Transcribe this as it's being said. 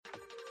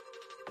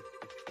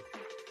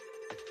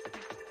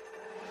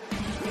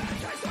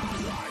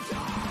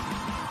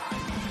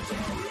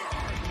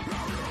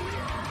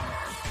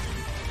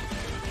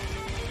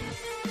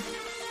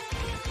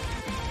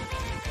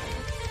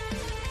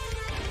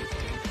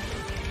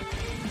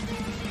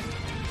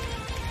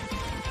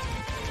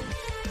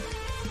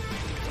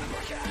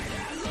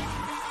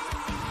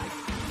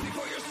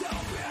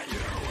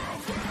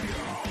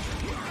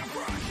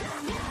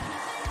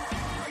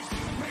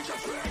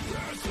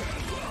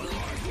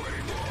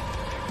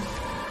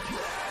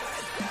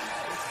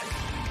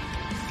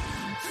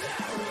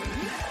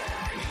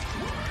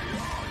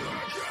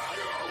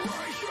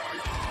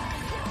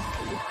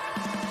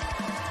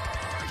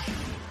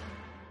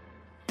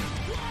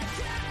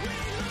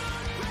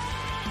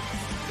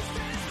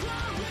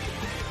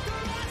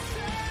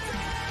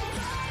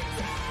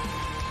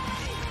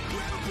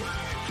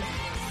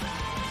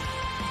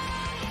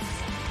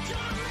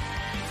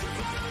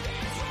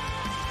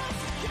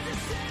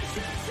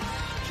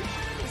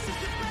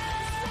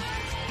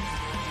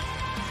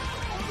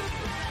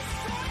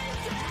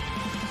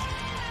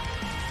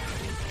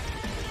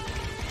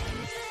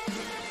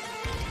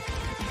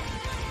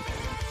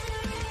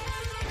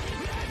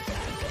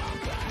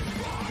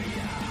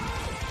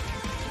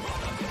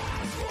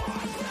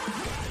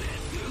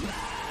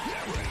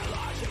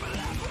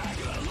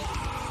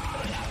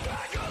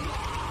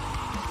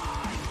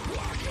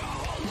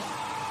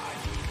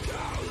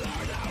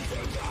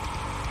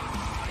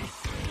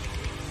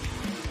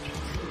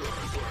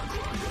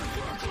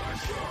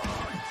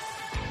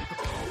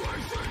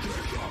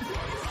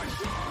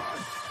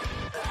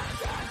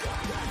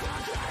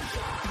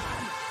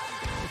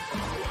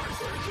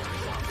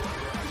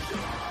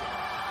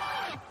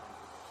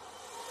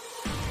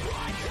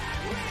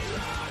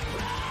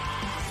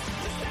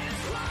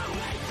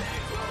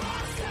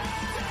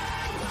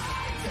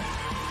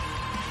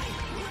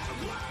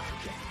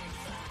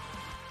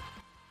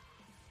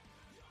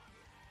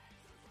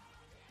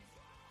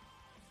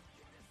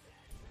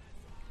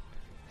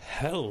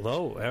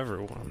Hello,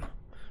 everyone.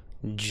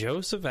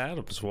 Joseph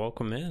Adams,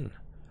 welcome in.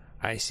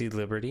 I See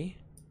Liberty.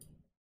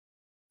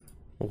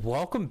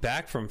 Welcome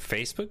back from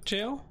Facebook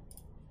jail.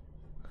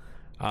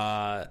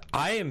 I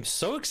am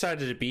so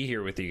excited to be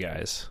here with you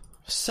guys.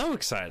 So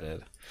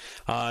excited.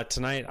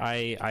 Tonight,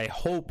 I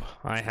hope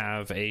I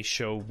have a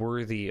show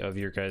worthy of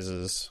your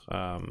guys'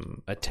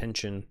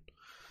 attention.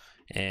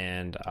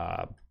 And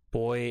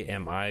boy,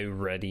 am I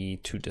ready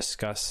to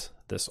discuss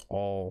this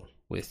all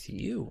with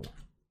you.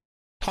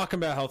 Talking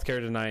about healthcare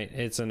tonight,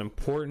 it's an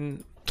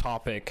important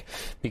topic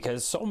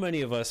because so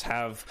many of us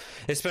have,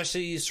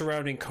 especially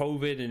surrounding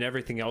COVID and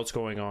everything else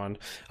going on,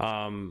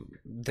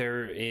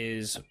 there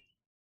is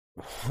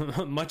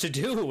much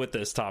ado with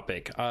this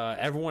topic.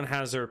 Everyone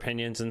has their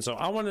opinions, and so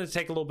I wanted to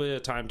take a little bit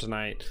of time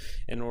tonight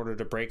in order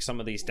to break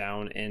some of these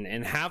down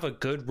and have a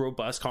good,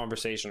 robust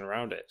conversation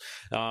around it.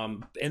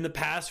 In the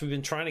past, we've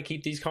been trying to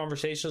keep these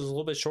conversations a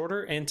little bit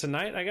shorter, and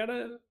tonight I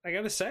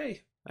gotta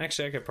say,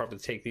 actually, I could probably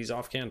take these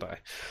off, can't I?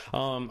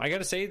 I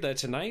gotta say that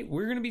tonight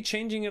we're gonna be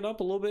changing it up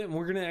a little bit, and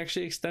we're gonna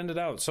actually extend it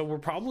out. So we're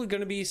probably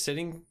gonna be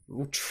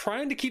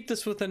trying to keep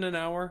this within an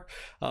hour,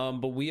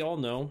 but we all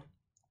know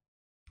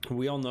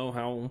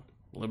how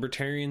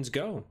libertarians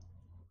go.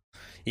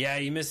 Yeah,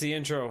 you missed the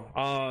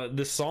intro.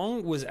 The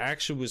song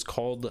was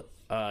called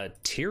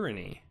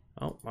Tyranny.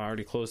 Oh, I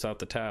already closed out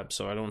the tab,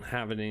 so I don't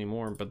have it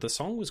anymore. But the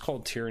song was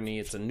called Tyranny.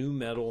 It's a new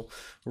metal,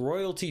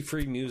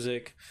 royalty-free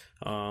music.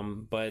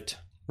 But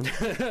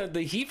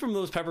the heat from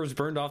those peppers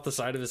burned off the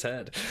side of his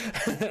head.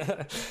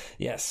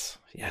 Yes,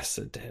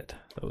 it did.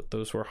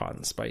 Those were hot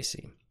and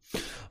spicy.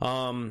 But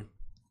I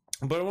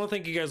want to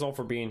thank you guys all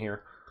for being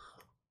here.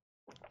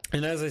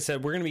 And as I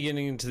said, we're going to be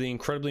getting into the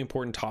incredibly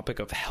important topic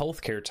of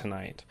healthcare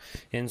tonight.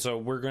 And so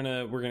we're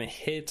gonna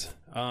hit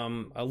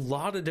a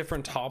lot of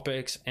different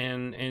topics,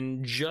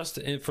 and just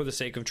for the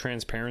sake of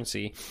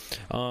transparency,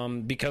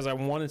 because I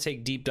want to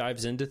take deep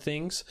dives into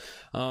things.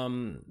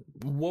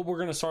 What we're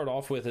going to start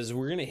off with is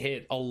we're going to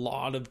hit a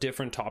lot of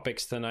different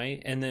topics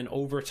tonight, and then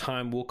over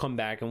time we'll come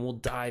back and we'll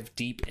dive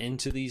deep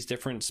into these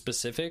different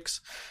specifics,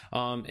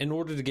 in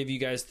order to give you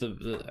guys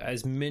the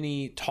as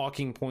many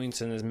talking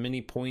points and as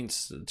many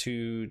points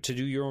to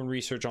do your own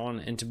research on,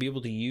 and to be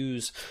able to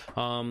use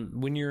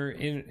when you're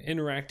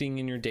interacting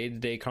in your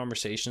day-to-day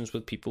conversations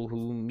with people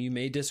whom you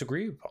may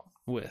disagree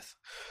with.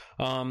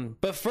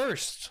 But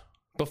first,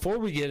 before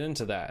we get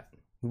into that,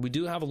 we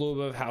do have a little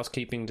bit of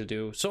housekeeping to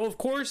do. So of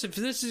course, if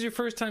this is your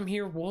first time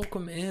here,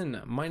 welcome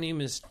in. My name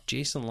is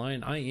Jason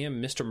Lyon. I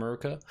am Mr.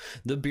 America,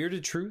 the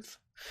Bearded Truth,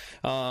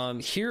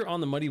 here on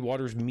the Muddy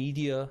Waters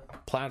Media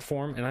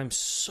platform, and I'm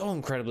so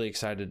incredibly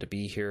excited to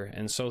be here,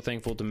 and so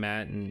thankful to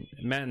Matt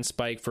and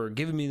Spike for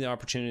giving me the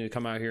opportunity to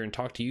come out here and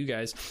talk to you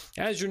guys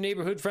as your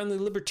neighborhood friendly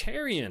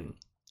libertarian.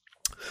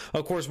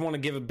 Of course, want to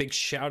give a big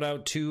shout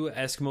out to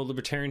Eskimo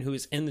Libertarian, who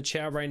is in the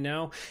chat right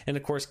now, and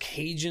of course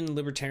Cajun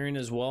Libertarian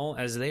as well,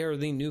 as they are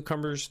the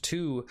newcomers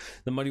to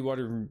the Muddy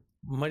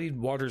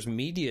Waters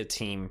Media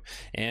team.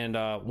 And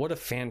what a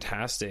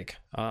fantastic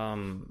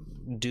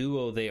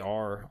duo they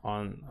are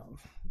on.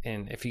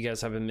 And if you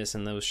guys have been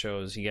missing those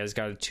shows, you guys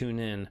got to tune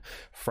in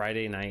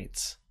Friday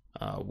nights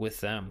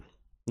with them.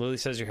 Lily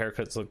says your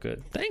haircuts look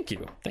good. Thank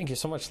you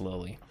so much,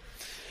 Lily.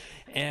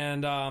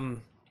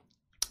 And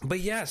but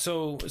yeah,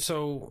 so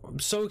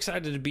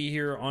excited to be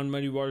here on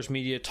Muddy Waters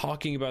Media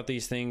talking about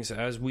these things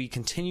as we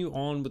continue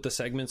on with the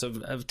segments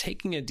of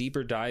taking a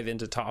deeper dive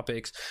into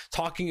topics,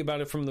 talking about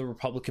it from the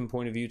Republican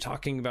point of view,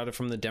 talking about it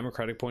from the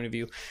Democratic point of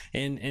view,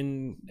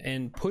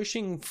 and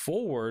pushing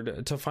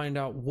forward to find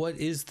out what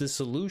is the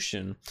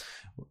solution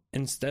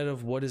instead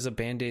of what is a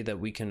band-aid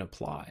that we can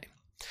apply.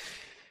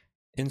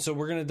 And so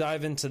we're going to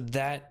dive into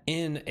that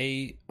in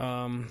a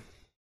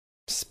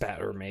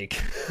spat or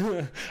make.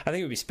 I think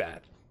it would be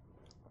spat.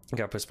 I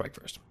gotta put Spike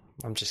first.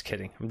 I'm just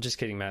kidding,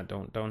 Matt.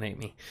 Don't hate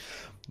me.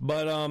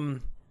 But I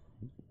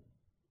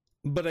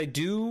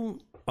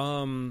do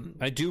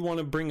want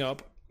to bring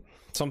up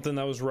something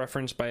that was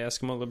referenced by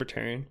Eskimo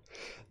Libertarian,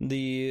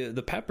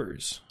 the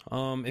peppers.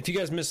 If you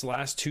guys missed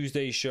last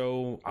Tuesday's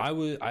show, I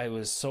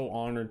was so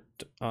honored.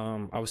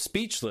 I was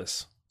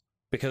speechless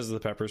because of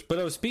the peppers, but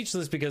I was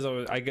speechless because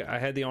I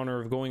had the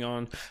honor of going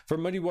on for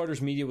Muddy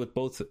Waters Media with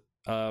both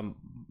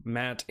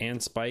Matt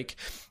and Spike,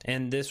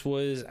 and this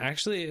was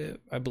actually,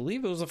 I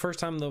believe it was the first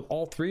time that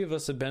all three of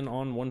us have been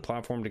on one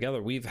platform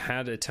together. We've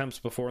had attempts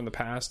before in the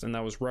past, and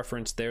that was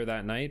referenced there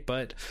that night,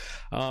 but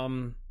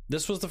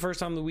this was the first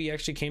time that we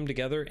actually came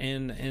together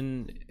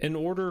in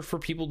order for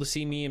people to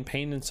see me in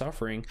pain and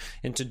suffering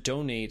and to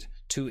donate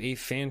to a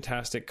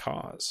fantastic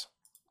cause.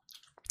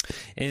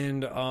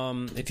 And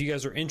if you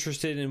guys are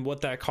interested in what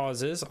that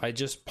cause is, I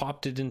just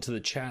popped it into the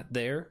chat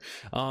there.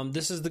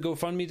 This is the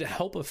GoFundMe to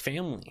help a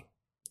family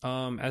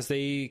as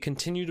they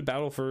continue to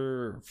battle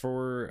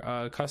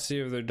for custody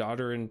of their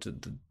daughter,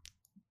 and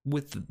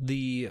with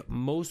the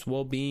most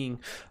well-being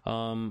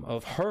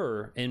of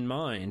her in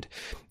mind.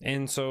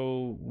 And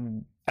so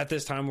at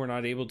this time, we're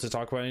not able to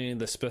talk about any of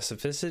the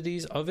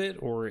specificities of it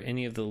or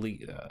any of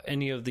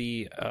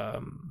the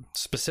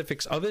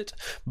specifics of it,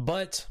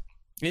 but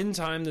in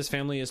time, this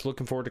family is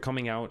looking forward to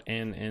coming out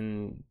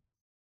and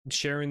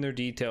sharing their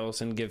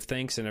details and give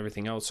thanks and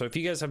everything else. So if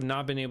you guys have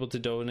not been able to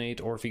donate,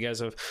 or if you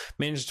guys have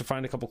managed to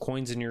find a couple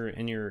coins in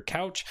your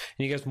couch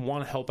and you guys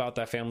want to help out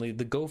that family,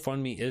 the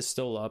GoFundMe is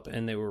still up,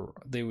 and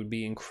they would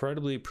be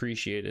incredibly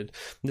appreciated.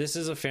 This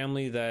is a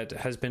family that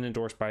has been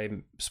endorsed by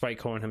Spike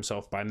Cohen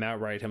himself, by Matt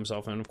Wright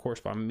himself, and of course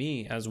by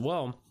me as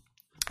well,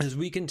 as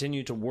we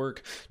continue to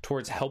work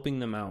towards helping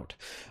them out.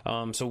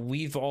 So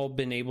we've all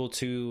been able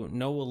to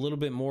know a little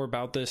bit more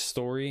about this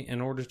story in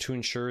order to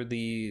ensure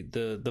the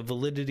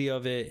validity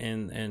of it,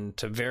 and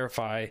to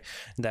verify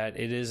that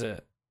it is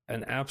an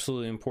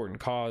absolutely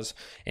important cause.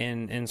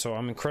 And so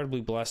I'm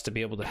incredibly blessed to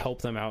be able to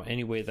help them out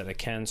any way that I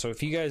can. So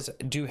if you guys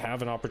do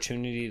have an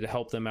opportunity to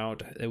help them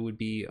out, it would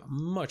be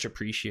much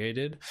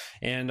appreciated.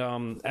 And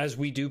as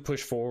we do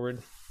push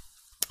forward,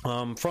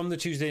 from the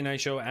Tuesday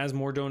night show, as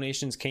more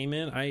donations came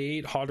in, I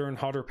ate hotter and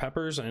hotter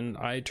peppers, and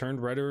I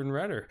turned redder and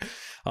redder,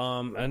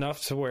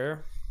 enough to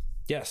where,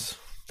 yes,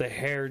 the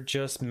hair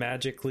just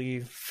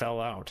magically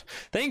fell out.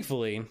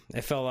 Thankfully,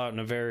 it fell out in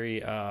a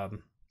very, I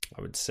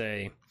would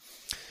say,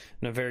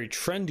 in a very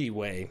trendy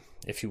way,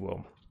 if you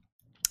will.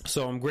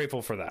 So I'm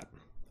grateful for that.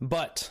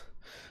 But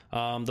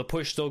the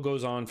push still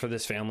goes on for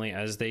this family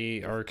as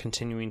they are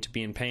continuing to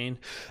be in pain.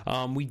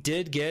 We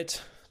did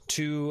get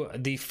to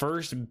the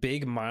first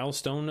big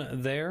milestone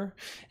there,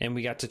 and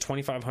we got to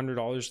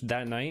 $2,500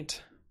 that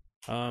night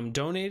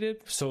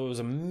donated. So it was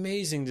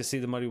amazing to see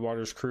the Muddy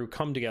Waters crew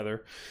come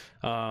together.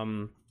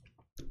 I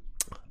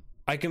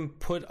can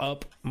put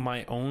up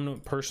my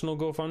own personal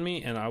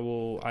GoFundMe, and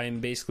I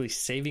am basically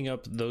saving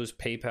up those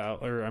PayPal,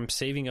 or I'm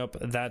saving up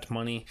that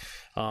money,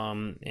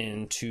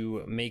 and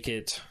to make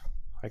it,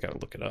 I gotta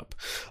look it up,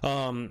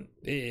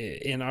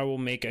 and I will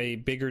make a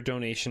bigger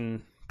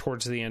donation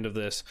towards the end of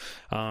this,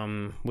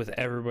 with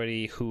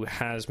everybody who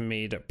has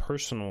made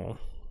personal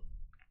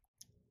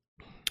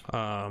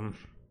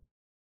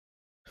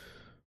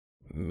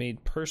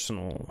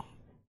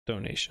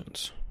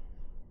donations.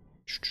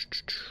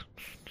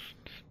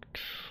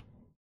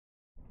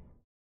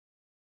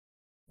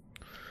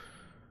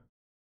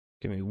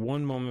 Give me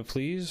one moment,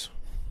 please.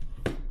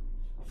 All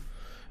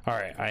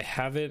right, I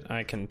have it.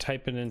 I can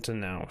type it into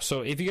now.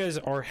 So if you guys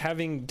are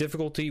having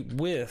difficulty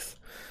with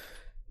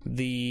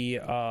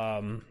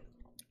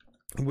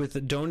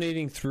with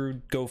donating through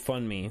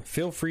GoFundMe,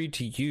 feel free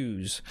to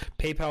use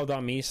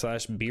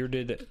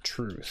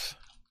paypal.me/beardedtruth.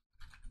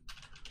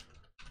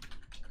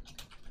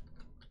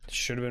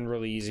 Should have been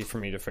really easy for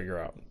me to figure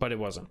out, but it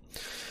wasn't.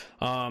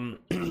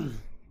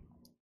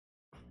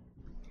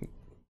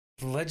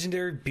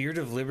 Legendary Beard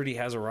of Liberty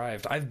has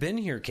arrived. I've been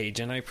here,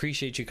 Cajun. I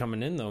appreciate you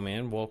coming in, though,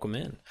 man. Welcome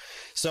in.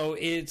 So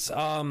it's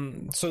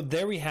so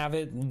there we have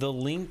it. The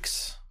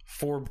links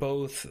for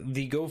both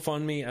the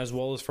GoFundMe as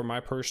well as for my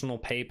personal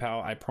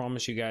PayPal. I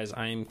promise you guys,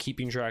 I am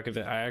keeping track of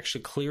it. I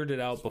actually cleared it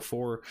out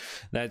before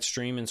that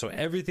stream, and so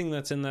everything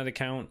that's in that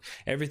account,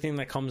 everything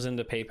that comes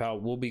into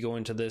PayPal will be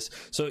going to this.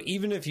 So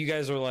even if you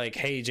guys are like,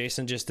 hey,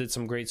 Jason just did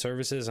some great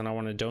services and I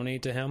want to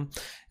donate to him,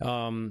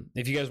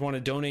 if you guys want to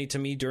donate to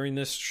me during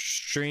this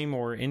stream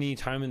or any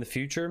time in the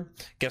future,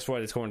 guess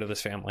what? It's going to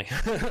this family.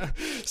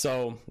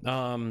 So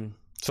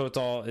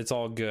it's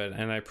all good,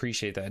 and I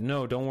appreciate that.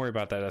 No, don't worry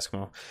about that,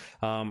 Eskimo.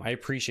 I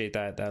appreciate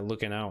that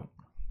looking out.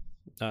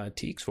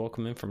 Teeks,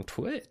 welcome in from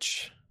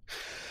Twitch.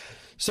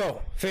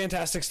 So,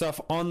 fantastic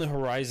stuff on the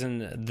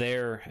horizon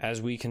there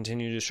as we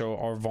continue to show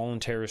our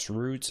voluntarist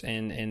roots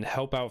and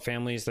help out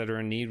families that are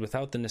in need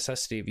without the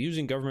necessity of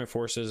using government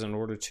forces in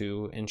order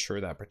to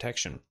ensure that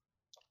protection.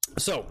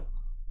 So,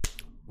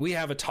 we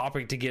have a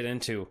topic to get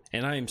into,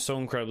 and I am so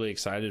incredibly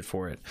excited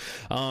for it.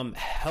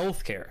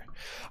 Healthcare.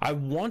 I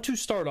want to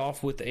start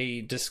off with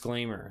a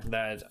disclaimer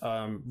that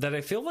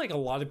I feel like a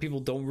lot of people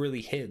don't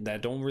really hit,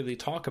 that don't really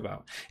talk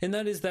about, and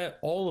that is that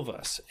all of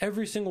us,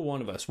 every single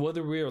one of us,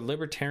 whether we are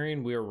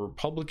libertarian, we are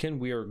Republican,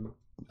 we are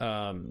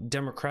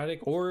Democratic,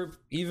 or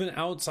even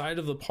outside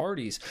of the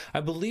parties, I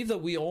believe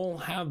that we all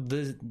have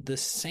the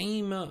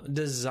same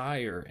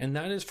desire, and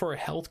that is for a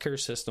healthcare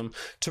system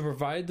to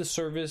provide the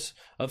service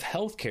of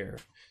healthcare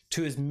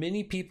to as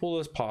many people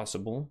as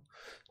possible,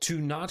 to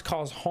not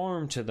cause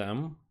harm to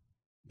them,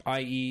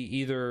 i.e.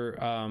 either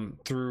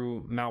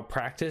through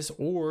malpractice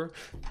or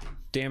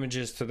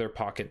damages to their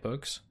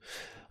pocketbooks,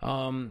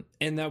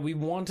 and that we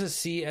want to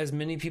see as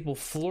many people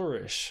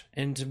flourish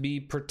and to be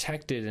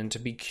protected and to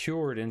be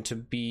cured and to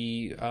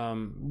be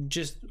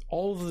just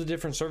all of the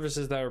different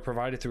services that are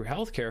provided through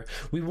healthcare.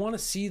 We want to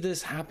see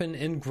this happen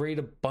in great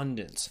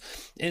abundance.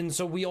 And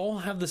so we all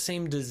have the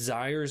same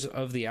desires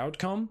of the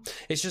outcome.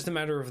 It's just a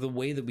matter of the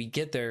way that we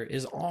get there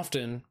is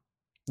often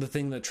the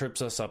thing that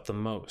trips us up the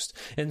most.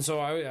 And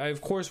so I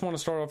of course want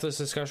to start off this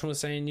discussion with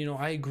saying,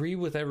 I agree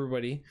with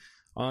everybody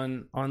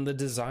on the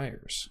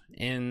desires,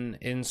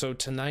 and so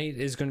tonight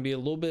is going to be a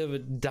little bit of a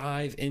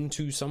dive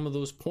into some of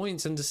those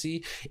points and to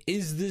see,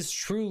 is this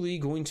truly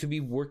going to be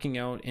working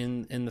out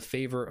in the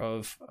favor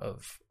of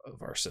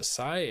our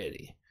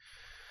society?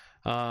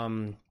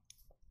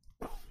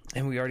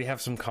 And we already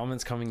have some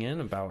comments coming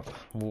in about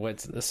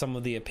what's some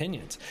of the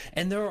opinions,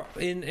 and there are,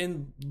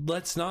 and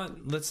let's not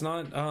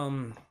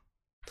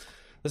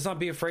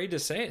be afraid to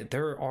say it.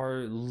 There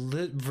are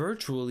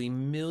virtually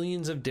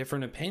millions of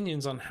different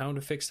opinions on how to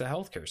fix the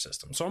healthcare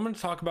system. So I'm going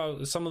to talk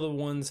about some of the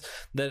ones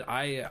that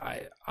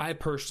I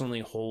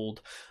personally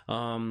hold,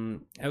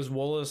 as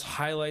well as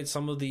highlight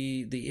some of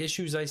the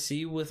issues I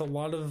see with a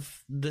lot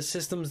of the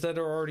systems that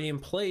are already in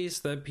place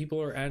that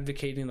people are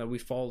advocating that we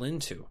fall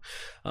into.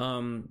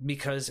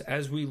 Because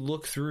as we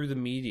look through the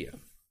media,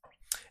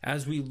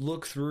 as we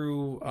look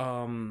through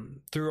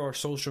our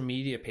social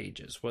media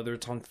pages, whether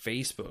it's on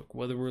Facebook,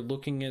 whether we're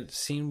looking at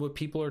seeing what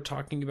people are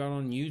talking about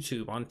on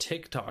YouTube, on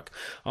TikTok,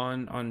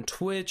 on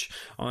Twitch,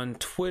 on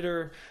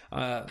Twitter,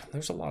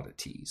 there's a lot of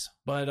T's,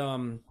 but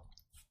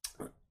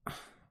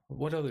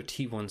what other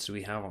T ones do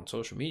we have on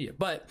social media?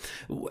 But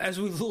as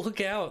we look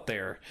out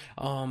there,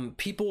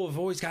 people have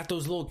always got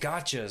those little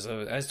gotchas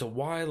as to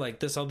why like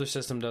this other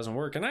system doesn't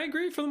work. And I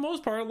agree, for the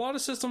most part, a lot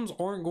of systems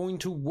aren't going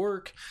to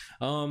work.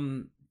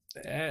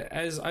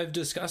 As I've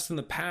discussed in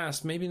the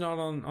past, maybe not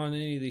on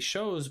any of these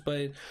shows,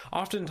 but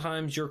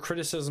oftentimes your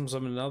criticisms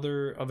of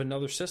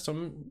another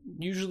system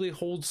usually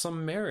hold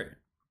some merit.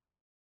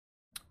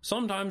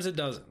 Sometimes it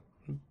doesn't.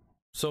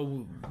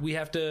 So we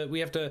have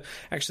to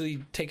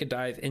actually take a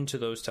dive into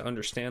those to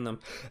understand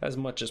them as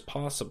much as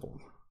possible.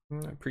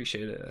 I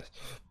appreciate it.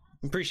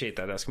 Appreciate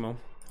that, Eskimo.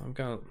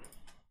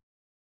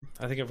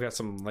 I think I've got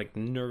some like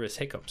nervous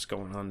hiccups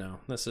going on now.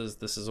 This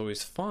is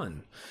always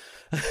fun.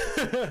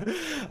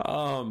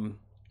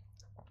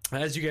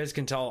 As you guys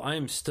can tell,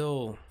 I'm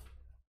still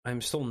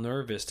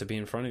nervous to be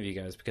in front of you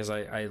guys, because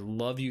I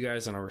love you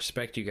guys and I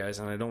respect you guys,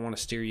 and I don't want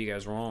to steer you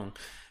guys wrong.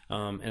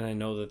 And I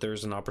know that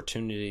there's an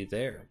opportunity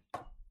there.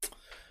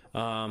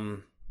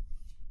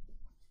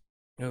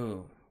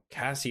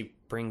 Cassie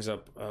brings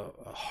up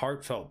a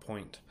heartfelt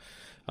point.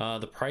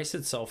 The price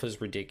itself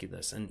is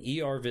ridiculous. An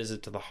ER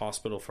visit to the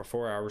hospital for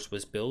 4 hours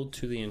was billed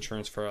to the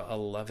insurance for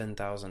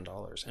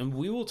 $11,000. And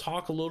we will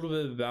talk a little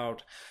bit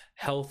about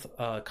health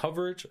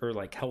coverage, or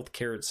like health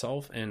care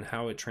itself, and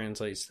how it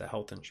translates to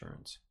health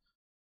insurance.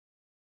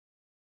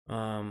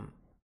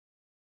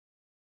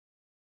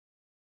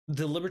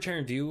 The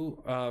libertarian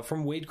view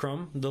from Wade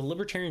Crum, the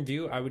libertarian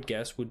view, I would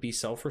guess, would be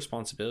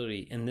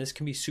self-responsibility, and this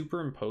can be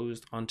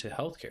superimposed onto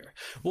healthcare.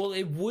 Well,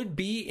 it would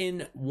be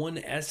in one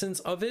essence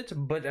of it,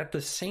 but at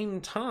the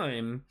same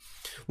time,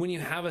 when you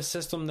have a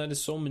system that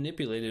is so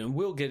manipulated, and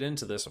we'll get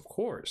into this, of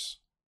course,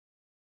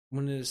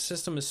 when a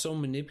system is so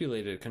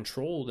manipulated,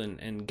 controlled,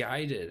 and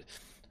guided,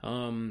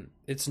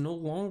 it's no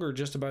longer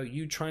just about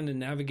you trying to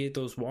navigate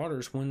those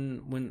waters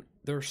when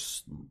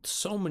there's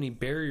so many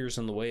barriers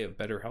in the way of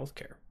better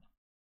healthcare.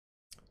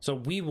 So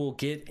we will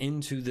get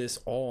into this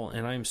all,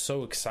 and I'm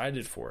so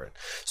excited for it.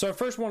 So I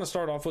first want to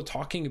start off with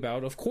talking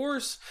about, of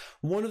course,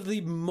 one of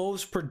the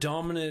most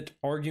predominant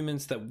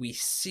arguments that we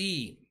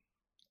see: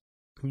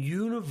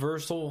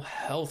 universal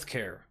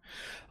healthcare.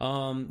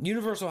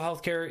 Universal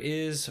healthcare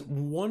is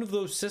one of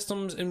those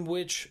systems in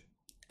which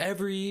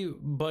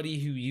everybody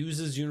who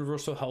uses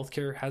universal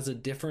healthcare has a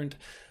different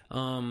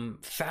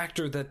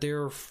factor that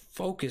they're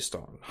focused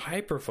on,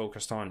 hyper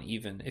focused on,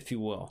 even, if you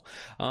will.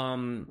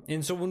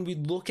 And so when we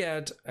look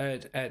at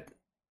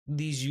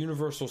these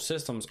universal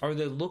systems, are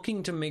they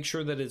looking to make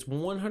sure that it's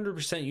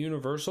 100%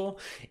 universal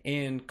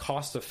and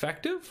cost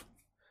effective,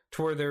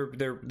 to where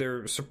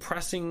they're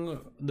suppressing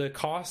the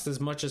cost as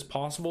much as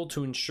possible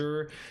to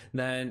ensure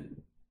that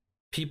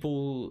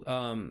people,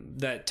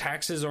 that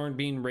taxes aren't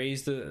being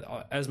raised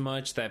as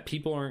much, that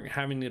people aren't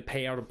having to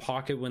pay out of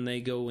pocket when they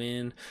go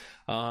in?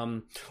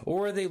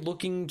 Or are they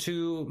looking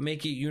to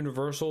make it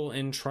universal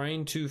and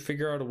trying to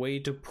figure out a way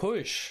to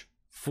push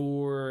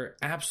for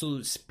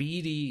absolute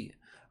speedy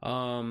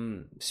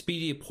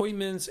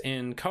appointments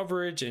and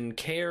coverage and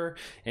care,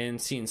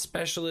 and seeing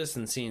specialists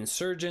and seeing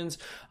surgeons?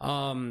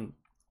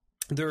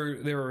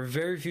 There are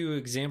very few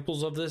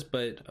examples of this,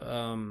 but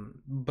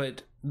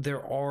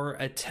there are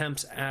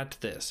attempts at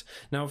this.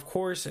 Now, of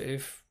course,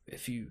 if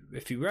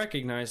you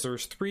recognize,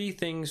 there's three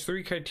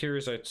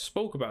criteria I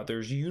spoke about.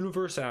 There's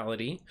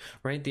universality,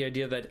 right? The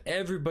idea that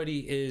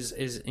everybody is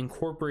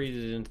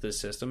incorporated into the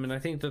system, and I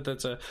think that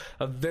that's a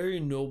very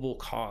noble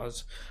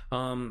cause.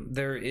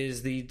 There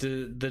is the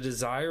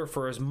desire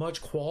for as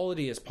much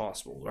quality as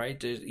possible,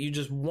 right? You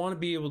just want to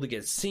be able to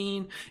get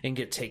seen and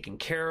get taken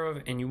care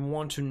of, and you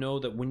want to know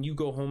that when you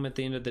go home at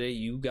the end of the day,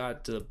 you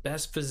got the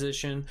best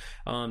physician,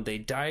 they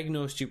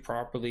diagnosed you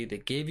properly, they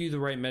gave you the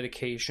right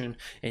medication,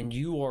 and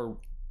you are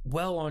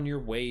well on your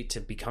way to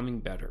becoming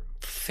better.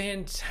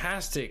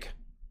 Fantastic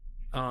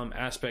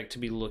aspect to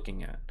be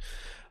looking at.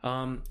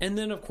 And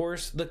then, of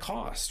course, the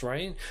cost,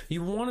 right?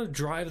 You want to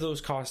drive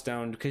those costs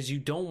down because you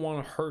don't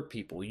want to hurt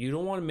people. You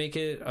don't want to make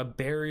it a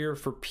barrier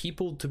for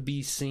people to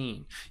be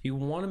seen. You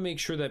want to make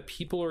sure that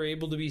people are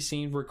able to be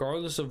seen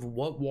regardless of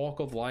what walk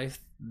of life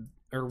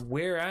or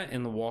where at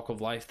in the walk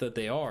of life that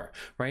they are,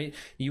 right?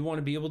 You want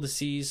to be able to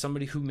see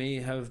somebody who may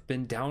have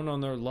been down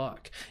on their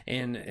luck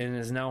and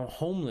is now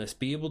homeless,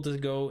 be able to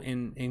go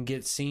and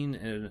get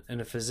seen in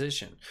a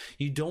physician.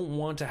 You don't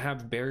want to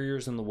have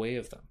barriers in the way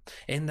of them.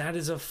 And that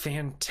is a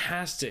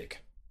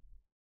fantastic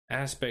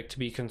aspect to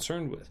be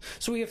concerned with.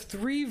 So we have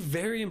three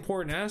very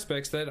important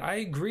aspects that I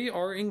agree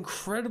are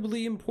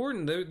incredibly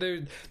important.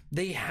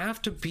 They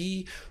have to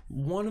be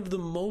one of the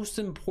most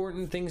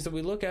important things that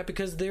we look at,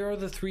 because they are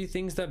the three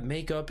things that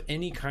make up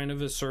any kind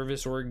of a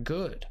service or a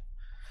good,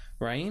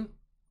 right?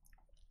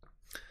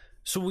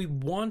 So we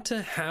want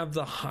to have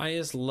the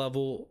highest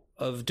level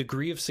of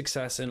degree of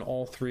success in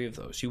all three of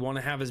those. You want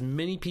to have as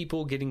many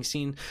people getting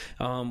seen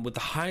with the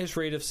highest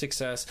rate of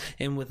success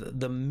and with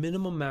the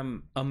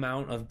minimum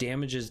amount of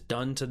damages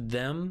done to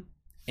them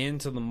and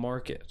to the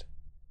market.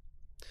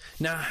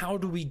 Now, how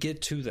do we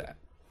get to that?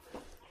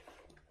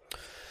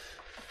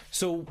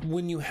 So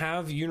when you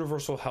have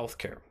universal health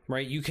care,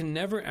 right, you can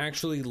never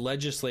actually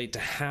legislate to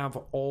have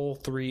all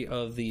three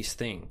of these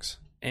things.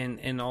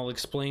 And I'll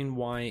explain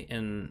why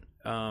and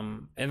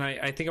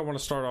I think I want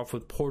to start off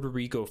with Puerto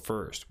Rico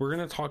first. We're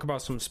going to talk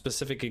about some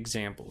specific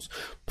examples.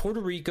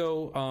 Puerto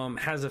Rico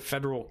has a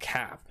federal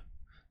cap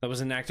that was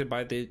enacted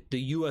by the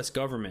U.S.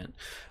 government.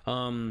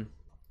 And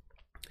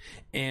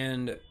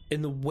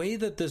in the way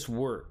that this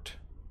worked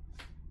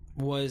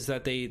was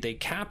that they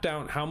capped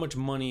out how much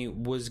money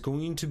was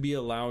going to be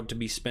allowed to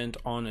be spent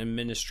on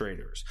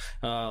administrators,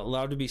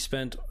 allowed to be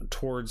spent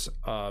towards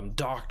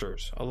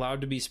doctors,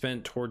 allowed to be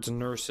spent towards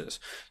nurses,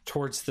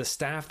 towards the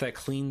staff that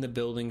clean the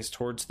buildings,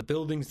 towards the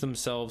buildings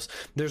themselves.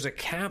 There's a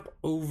cap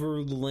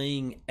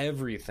overlaying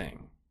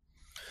everything.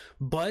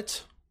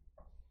 But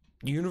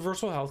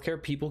universal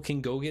healthcare, people can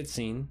go get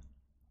seen.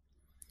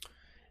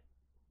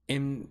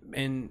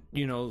 And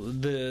you know,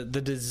 the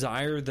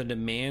desire, the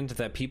demand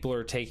that people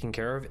are taken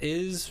care of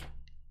is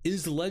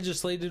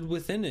legislated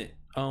within it,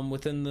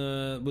 within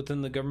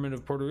the government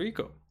of Puerto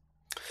Rico.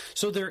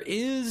 So there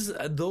is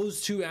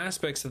those two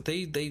aspects that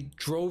they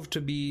drove to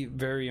be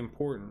very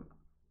important.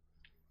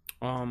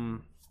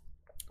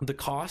 The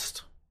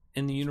cost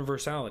and the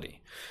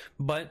universality.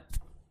 But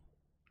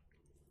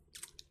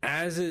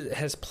as it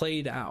has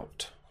played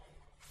out,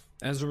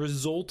 as a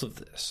result of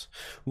this,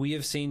 we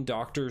have seen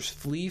doctors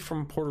flee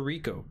from Puerto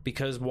Rico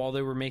because while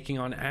they were making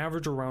on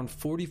average around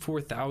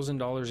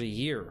 $44,000 a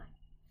year,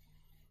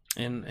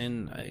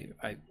 and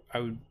I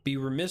would be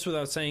remiss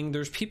without saying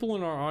there's people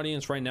in our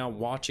audience right now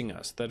watching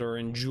us that are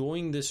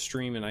enjoying this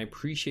stream, and I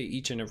appreciate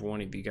each and every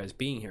one of you guys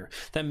being here,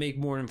 that make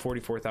more than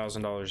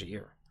 $44,000 a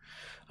year.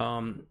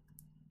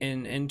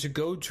 And to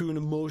go to an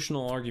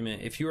emotional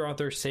argument, if you're out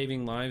there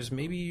saving lives,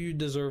 maybe you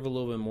deserve a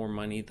little bit more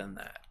money than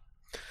that.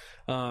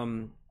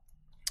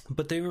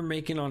 But they were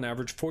making on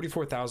average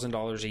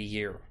 $44,000 a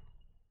year,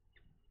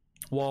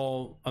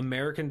 while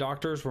American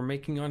doctors were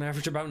making on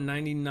average about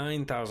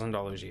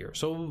 $99,000 a year.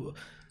 So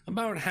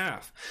about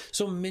half.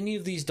 So many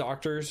of these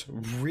doctors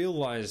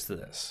realized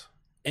this,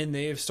 and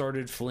they have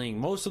started fleeing.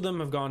 Most of them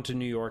have gone to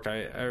New York,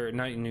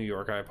 not New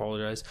York, I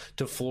apologize,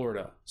 to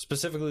Florida,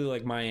 specifically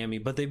like Miami,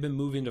 but they've been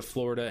moving to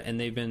Florida, and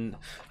they've been,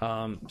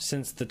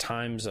 since the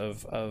times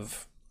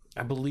of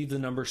I believe the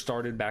number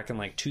started back in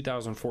like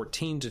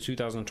 2014 to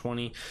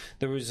 2020.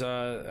 There was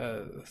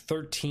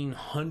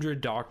 1,300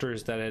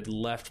 doctors that had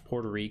left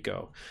Puerto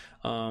Rico.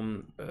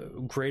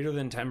 Greater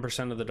than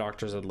 10% of the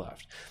doctors had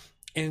left.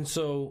 And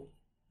so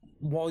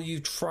while you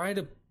try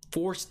to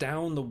force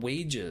down the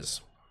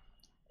wages,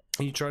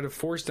 you try to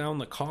force down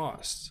the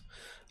costs,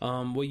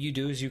 what you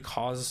do is you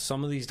cause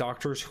some of these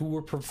doctors who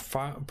were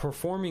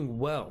performing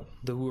well,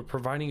 who were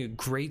providing a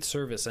great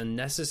service, a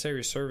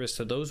necessary service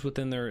to those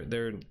within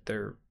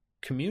their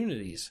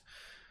communities,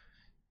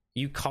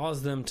 you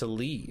cause them to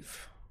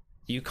leave.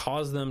 You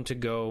cause them to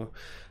go,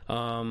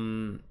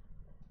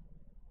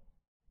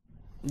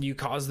 you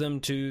cause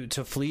them to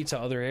flee to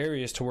other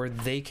areas to where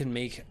they can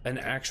make an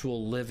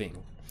actual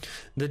living.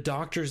 The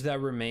doctors that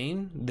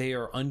remain, they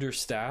are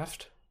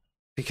understaffed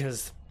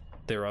because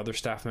their other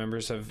staff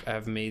members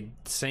have made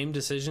the same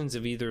decisions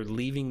of either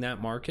leaving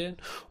that market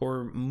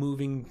or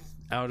moving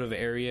out of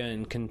area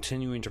and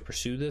continuing to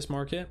pursue this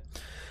market.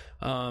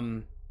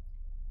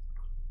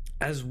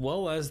 As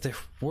well as they're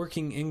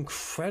working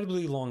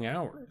incredibly long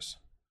hours.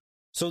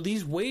 So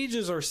these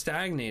wages are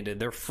stagnated.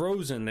 They're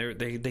frozen.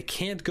 They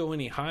can't go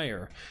any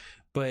higher.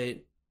 But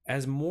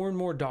as more and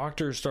more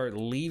doctors start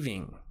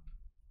leaving,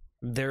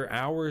 their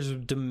hours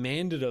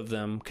demanded of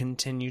them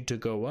continue to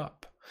go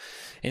up.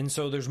 And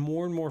so there's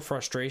more and more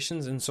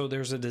frustrations. And so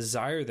there's a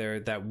desire there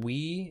that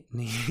we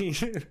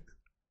need...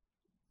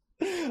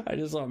 I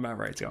just saw Matt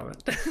Wright's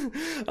comment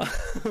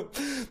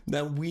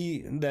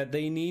that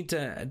they need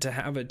to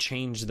have a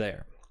change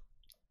there.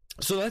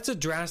 So that's a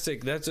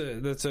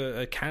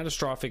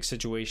catastrophic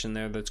situation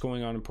there that's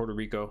going on in Puerto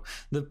Rico.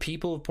 The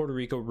people of Puerto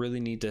Rico really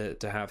need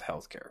to have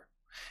healthcare,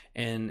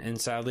 and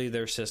sadly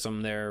their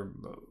system there,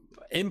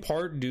 in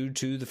part due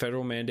to the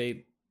federal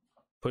mandate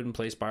put in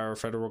place by our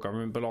federal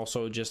government, but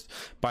also just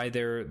by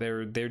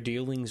their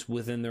dealings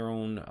within their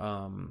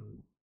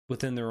own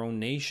within their own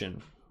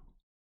nation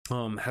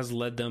has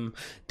led them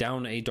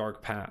down a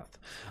dark path.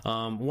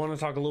 Want to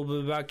talk a little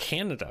bit about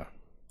Canada.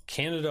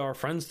 Canada, our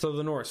friends to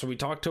the north. So we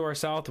talked to our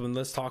south, and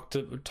let's talk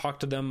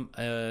to them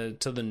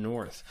to the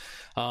north.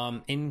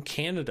 In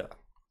Canada,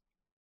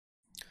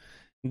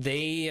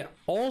 they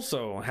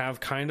also have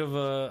kind of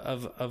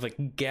a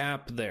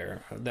gap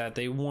there, that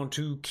they want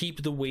to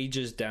keep the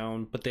wages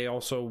down, but they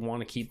also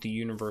want to keep the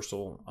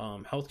universal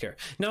healthcare.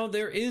 Now,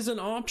 there is an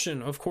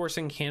option, of course,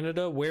 in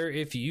Canada where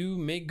if you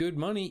make good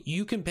money,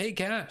 you can pay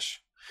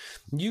cash.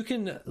 You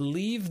can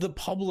leave the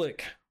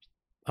public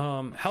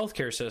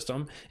healthcare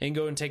system and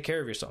go and take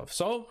care of yourself.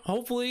 So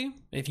hopefully,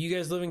 if you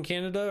guys live in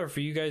Canada, or if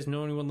you guys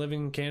know anyone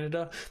living in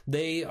Canada,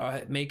 they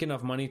make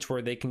enough money to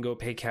where they can go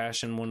pay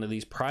cash in one of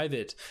these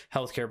private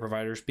healthcare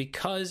providers,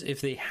 because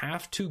if they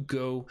have to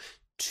go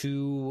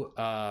to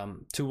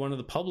one of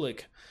the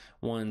public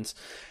ones,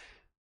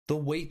 the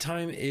wait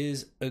time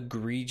is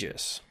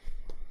egregious.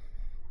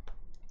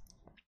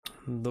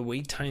 The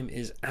wait time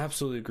is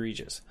absolutely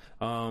egregious.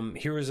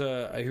 Here was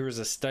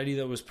a study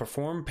that was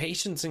performed.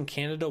 Patients in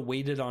Canada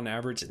waited on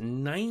average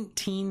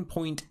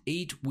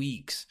 19.8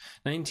 weeks.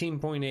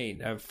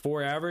 19.8.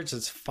 For average,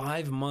 it's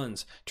 5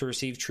 months to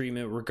receive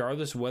treatment,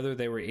 regardless of whether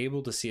they were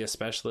able to see a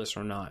specialist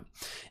or not.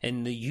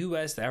 In the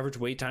US, the average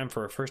wait time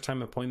for a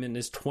first-time appointment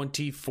is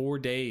 24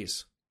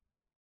 days.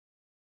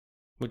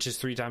 Which is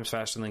 3 times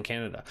faster than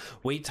Canada.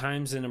 Wait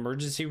times in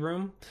emergency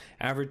room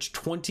average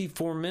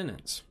 24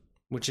 minutes,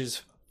 which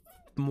is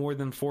more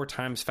than 4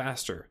 times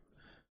faster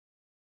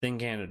than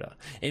Canada.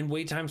 And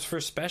wait times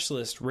for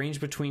specialists range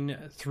between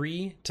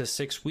 3 to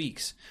 6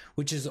 weeks,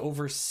 which is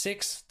over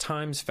 6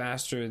 times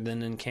faster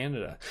than in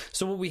Canada.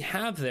 So what we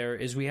have there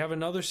is we have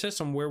another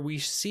system where we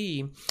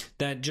see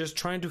that just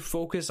trying to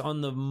focus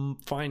on the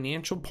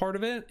financial part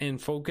of it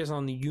and focus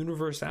on the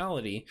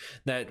universality,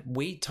 that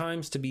wait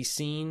times to be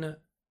seen,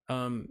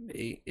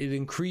 it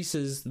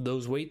increases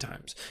those wait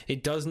times.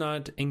 It does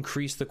not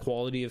increase the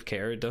quality of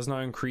care. It does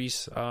not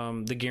increase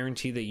the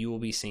guarantee that you will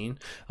be seen.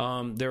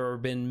 There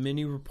have been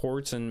many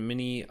reports and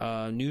many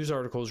news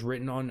articles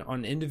written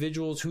on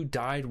individuals who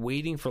died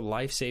waiting for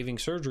life-saving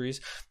surgeries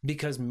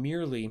because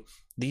merely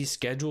these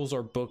schedules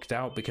are booked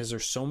out because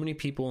there's so many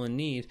people in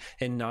need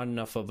and not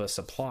enough of a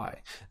supply.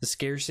 The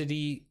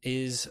scarcity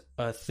is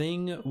a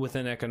thing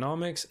within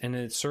economics, and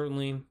it's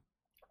certainly,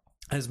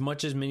 as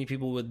much as many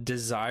people would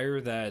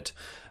desire that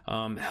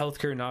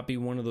healthcare not be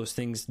one of those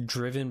things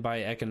driven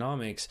by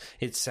economics,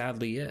 it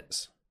sadly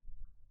is.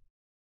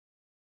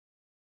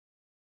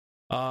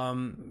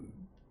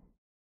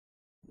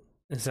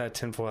 Is that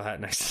tinfoil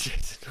hat next to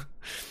Jason?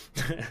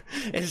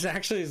 It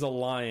actually is a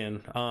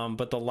lion,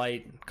 but the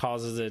light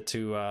causes it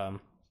to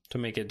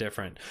make it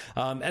different.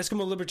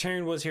 Eskimo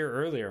Libertarian was here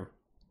earlier.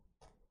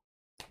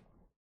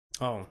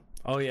 Oh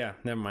yeah,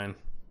 never mind.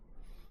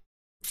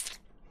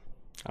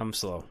 I'm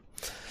slow.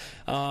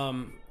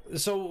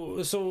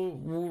 So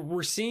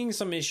we're seeing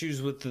some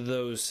issues with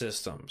those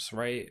systems,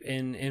 right?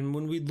 And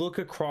when we look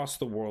across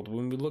the world,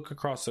 when we look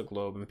across the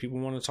globe, and people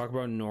want to talk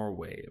about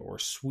Norway or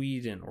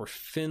Sweden or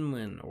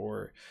Finland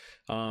or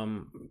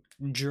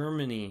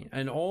Germany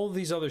and all of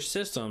these other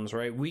systems,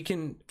 right? We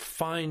can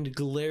find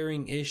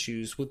glaring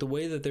issues with the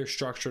way that they're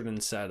structured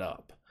and set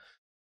up.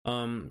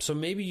 So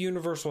maybe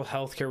universal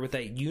healthcare with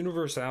that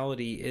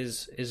universality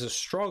is a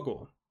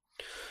struggle,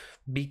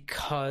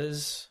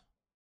 because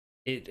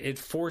it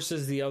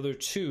forces the other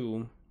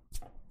two,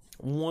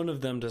 one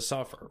of them, to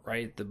suffer,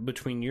 right?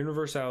 Between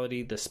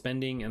universality, the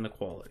spending, and the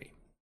quality.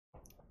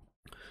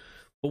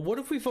 But what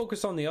if we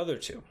focus on the other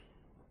two?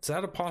 Is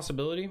that a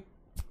possibility?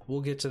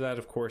 We'll get to that,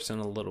 of course, in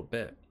a little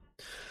bit.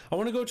 I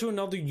want to go to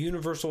another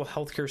universal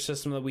healthcare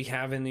system that we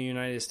have in the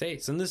United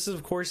States. And this,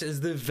 of course,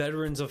 is the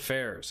Veterans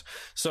Affairs.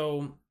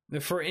 So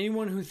for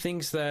anyone who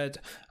thinks that,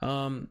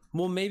 well,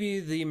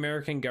 maybe the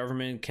American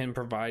government can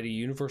provide a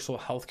universal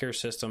healthcare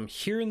system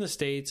here in the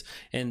States,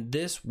 and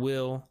this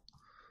will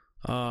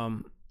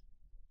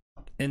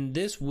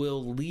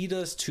lead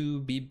us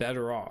to be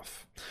better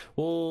off.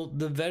 Well,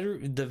 the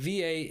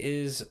VA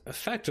is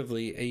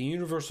effectively a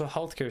universal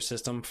healthcare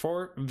system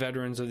for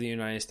veterans of the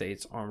United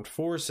States Armed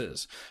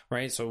Forces,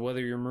 right? So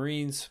whether you're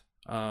Marines,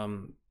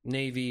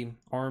 Navy,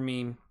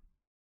 Army,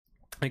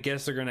 I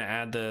guess they're going to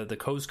add the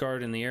Coast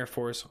Guard and the Air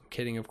Force. I'm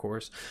kidding, of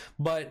course.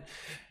 But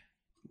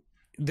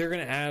they're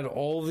going to add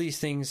all of these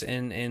things.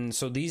 And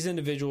so these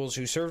individuals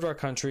who served our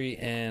country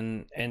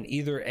and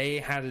either A,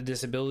 had a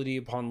disability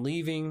upon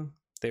leaving,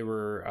 they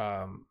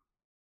were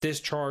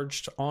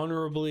discharged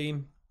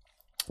honorably,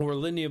 or a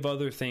litany of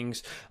other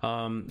things,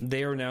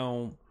 they are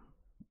now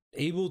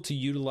able to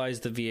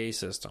utilize the VA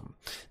system.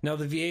 Now,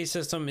 the VA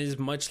system is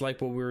much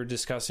like what we were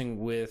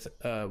discussing with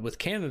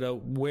Canada,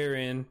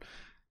 wherein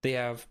they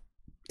have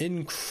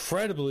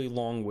incredibly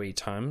long wait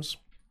times,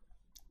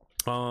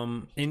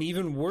 and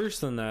even worse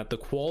than that, the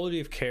quality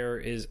of care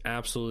is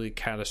absolutely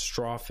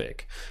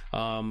catastrophic.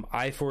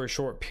 I, for a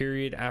short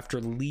period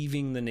after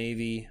leaving the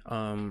Navy,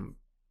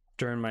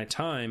 during my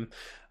time,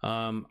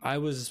 I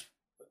was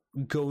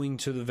going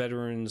to the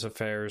Veterans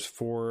Affairs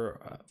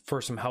for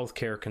some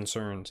healthcare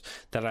concerns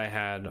that I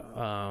had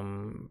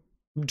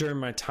during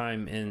my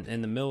time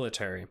in the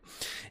military.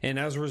 And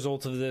as a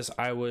result of this,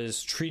 I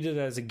was treated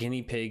as a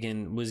guinea pig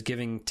and was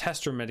giving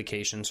tester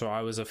medication. So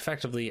I was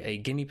effectively a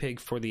guinea pig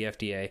for the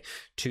FDA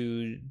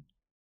to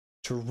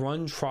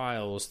run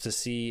trials to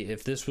see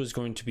if this was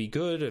going to be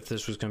good, if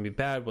this was going to be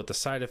bad, what the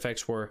side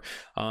effects were.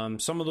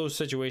 Some of those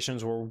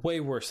situations were way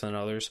worse than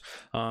others.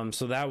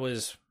 So that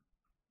was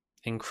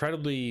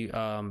incredibly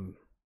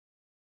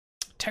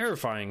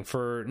terrifying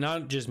for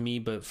not just me,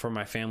 but for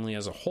my family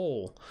as a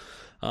whole.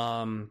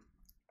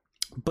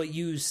 But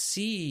you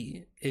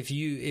see, if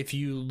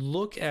you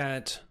look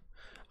at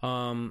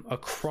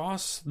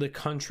across the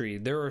country,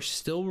 there are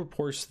still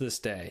reports to this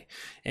day,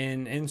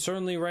 and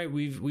certainly, right,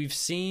 we've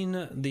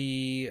seen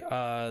the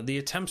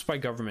attempts by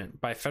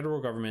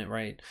federal government,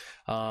 right,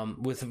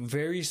 with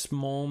very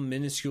small,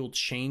 minuscule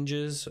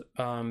changes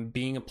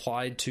being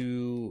applied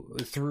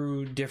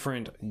through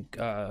different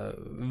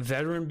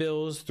veteran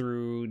bills,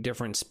 through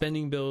different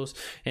spending bills,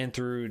 and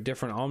through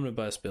different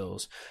omnibus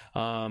bills,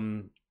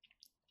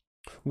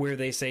 where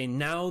they say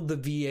now the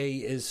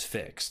VA is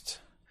fixed.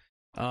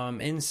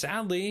 And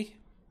sadly,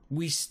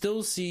 we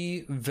still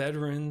see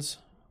veterans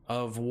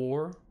of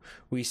war.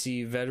 We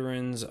see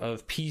veterans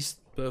of peace,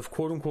 of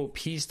quote unquote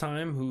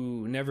peacetime,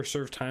 who never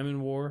served time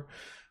in war,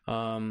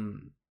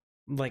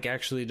 like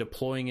actually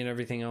deploying and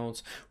everything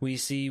else. We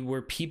see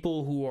where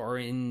people who are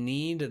in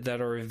need, that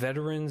are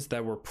veterans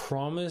that were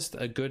promised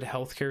a good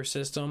healthcare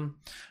system,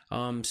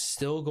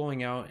 still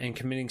going out and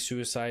committing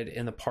suicide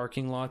in the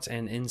parking lots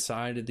and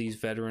inside of these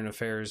Veteran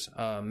Affairs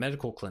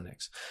medical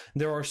clinics.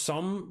 There are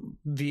some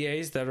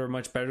VAs that are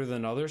much better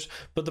than others,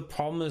 but the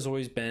problem has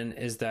always been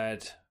is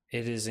that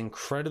it is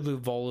incredibly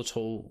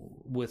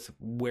volatile with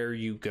where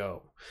you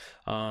go.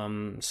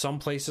 Some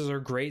places are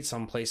great,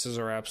 some places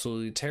are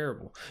absolutely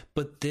terrible.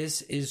 But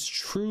this is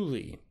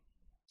truly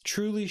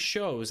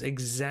shows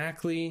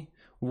exactly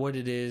what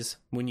it is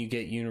when you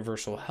get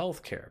universal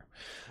health care.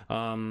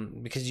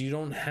 Because you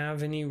don't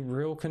have any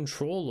real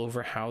control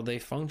over how they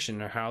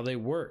function or how they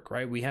work,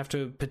 right? We have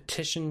to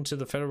petition to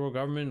the federal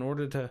government in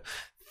order to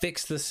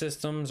fix the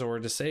systems, or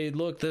to say,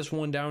 look, this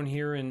one down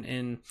here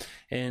and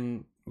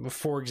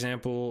for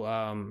example,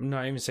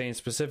 not even saying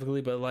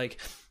specifically, but like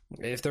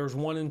if there's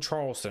one in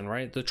Charleston,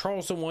 right? The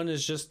Charleston one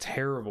is just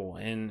terrible.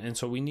 And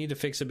so we need to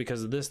fix it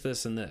because of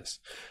this, and this,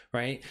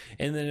 right?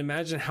 And then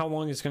imagine how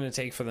long it's going to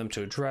take for them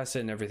to address it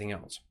and everything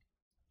else.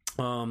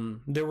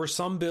 There were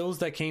some bills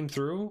that came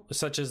through,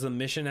 such as the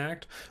Mission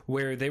Act,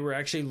 where they were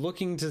actually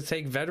looking to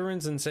take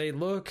veterans and say,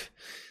 look,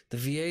 the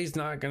VA is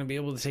not going to be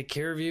able to take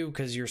care of you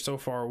because you're so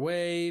far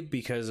away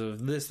because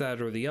of this, that,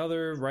 or the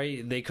other,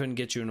 right? They couldn't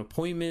get you an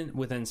appointment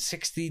within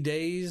 60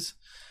 days.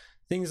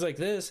 Things like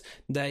this,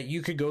 that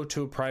you could go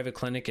to a private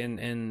clinic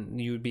and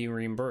you would be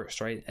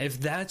reimbursed, right? If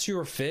that's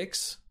your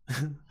fix,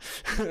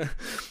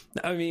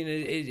 I mean,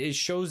 it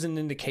shows an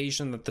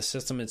indication that the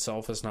system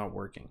itself is not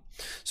working.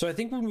 So I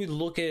think when we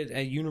look at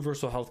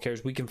universal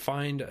healthcare, we can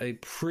find a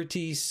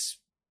pretty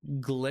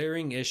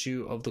glaring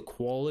issue of the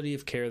quality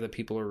of care that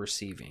people are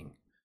receiving.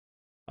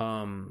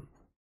 And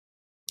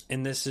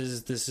this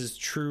is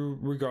true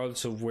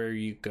regardless of where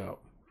you go,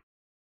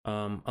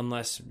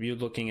 unless you're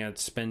looking at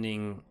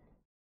spending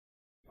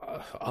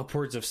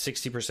upwards of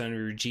 60% of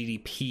your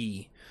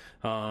GDP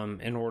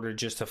in order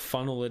just to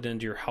funnel it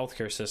into your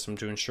healthcare system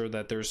to ensure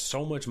that there's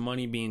so much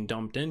money being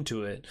dumped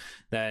into it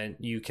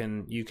that you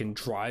can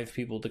drive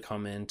people to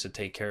come in to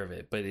take care of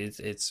it. But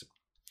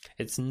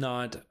it's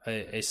not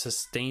a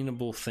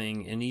sustainable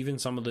thing, and even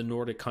some of the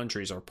Nordic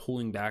countries are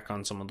pulling back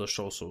on some of the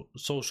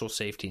social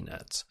safety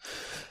nets.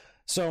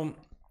 So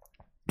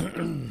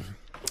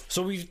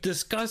we've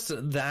discussed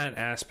that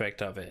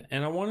aspect of it,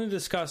 and I want to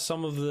discuss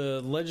some of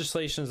the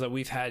legislations that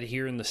we've had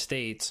here in the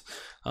States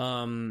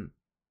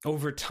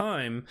over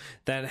time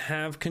that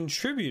have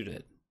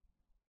contributed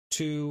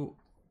to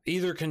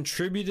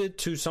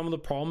some of the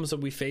problems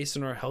that we face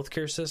in our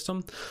healthcare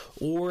system,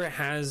 or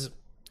has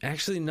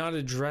actually not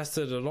addressed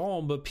it at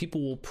all, but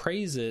people will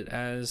praise it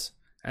as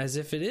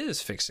if it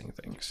is fixing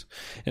things.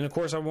 And of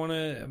course, I want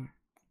to,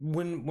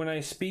 when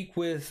I speak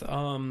with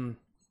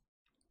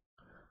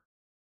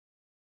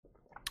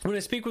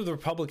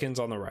Republicans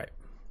on the right,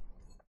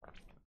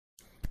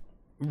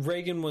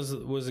 Reagan was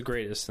the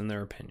greatest in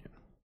their opinion.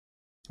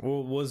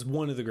 Well, was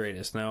one of the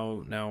greatest.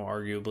 Now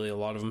arguably a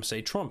lot of them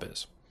say Trump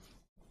is.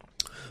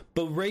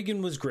 But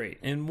Reagan was great.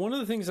 And one of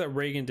the things that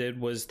Reagan did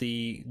was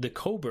the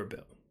COBRA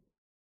bill.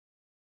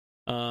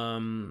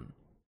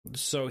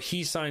 So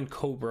he signed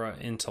COBRA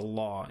into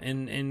law,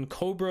 and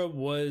COBRA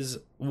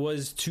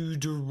was to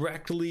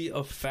directly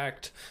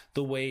affect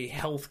the way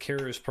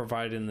healthcare is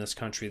provided in this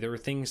country. There were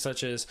things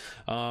such as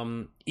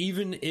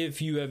even if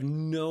you have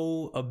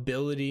no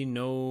ability,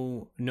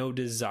 no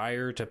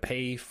desire to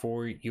pay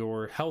for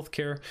your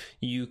healthcare,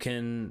 you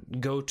can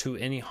go to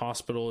any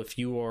hospital if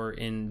you are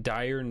in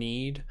dire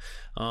need,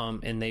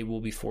 and they will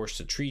be forced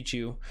to treat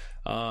you.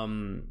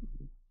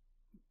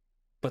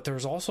 but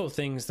there's also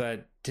things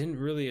that didn't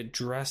really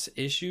address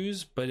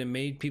issues, but it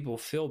made people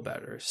feel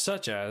better,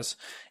 such as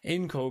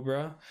in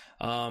Cobra,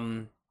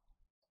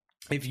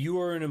 if you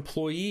are an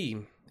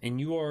employee and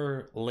you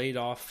are laid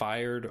off,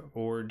 fired,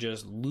 or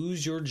just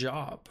lose your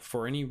job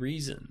for any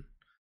reason,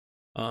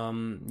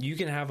 you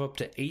can have up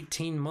to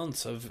 18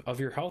 months of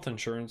your health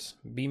insurance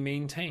be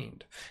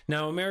maintained.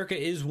 Now, America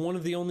is one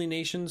of the only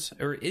nations,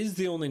 or is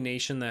the only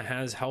nation, that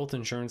has health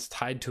insurance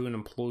tied to an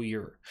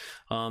employer.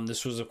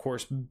 This was, of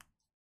course,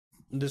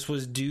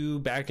 due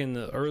back in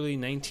the early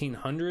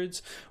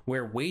 1900s,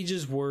 where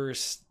wages were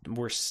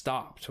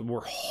stopped,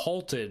 were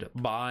halted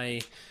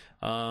by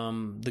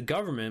the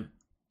government.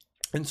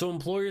 And so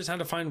employers had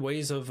to find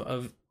ways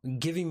of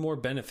giving more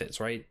benefits,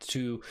 right?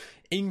 To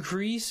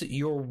increase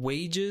your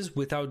wages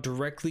without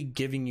directly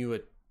giving you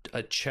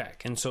a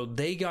check. And so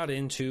they got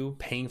into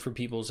paying for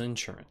people's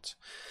insurance.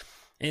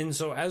 And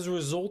so as a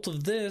result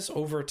of this,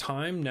 over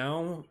time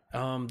now,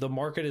 the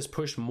market has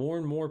pushed more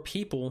and more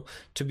people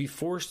to be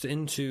forced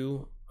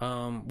into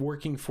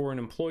working for an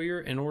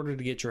employer in order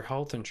to get your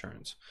health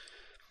insurance.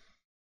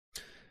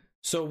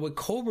 So what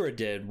Cobra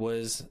did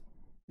was,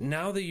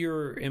 now that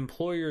your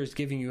employer is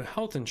giving you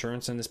health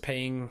insurance and is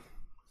paying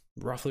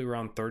roughly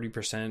around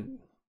 30%,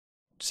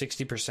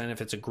 60%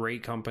 if it's a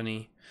great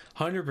company,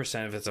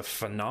 100% if it's a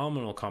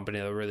phenomenal company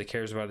that really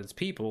cares about its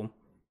people.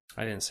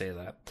 I didn't say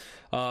that.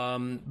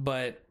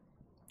 But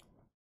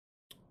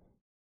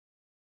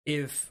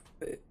if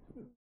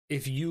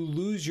you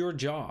lose your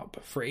job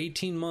for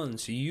 18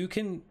 months, you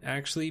can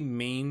actually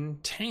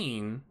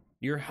maintain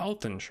your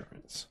health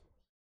insurance.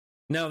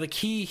 Now, the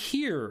key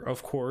here,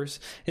 of course,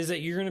 is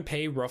that you're going to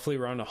pay roughly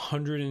around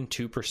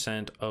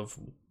 102% of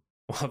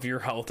your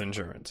health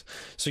insurance.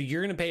 So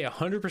you're going to pay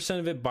 100%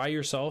 of it by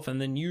yourself,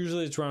 and then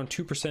usually it's around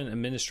 2%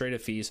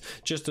 administrative fees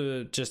just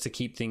to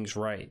keep things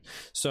right.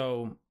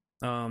 So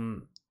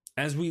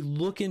as we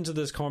look into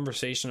this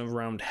conversation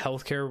around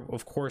healthcare,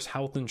 of course,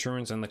 health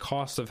insurance and the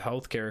cost of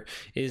healthcare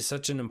is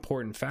such an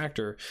important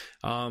factor,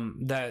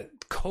 that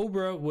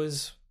Cobra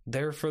was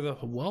there for the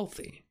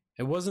wealthy.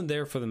 It wasn't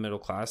there for the middle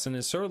class, and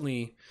it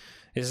certainly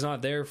is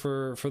not there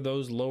for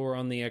those lower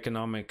on the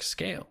economic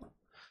scale.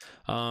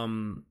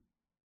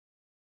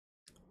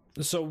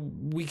 So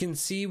we can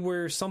see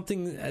where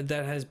something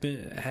that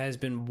has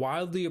been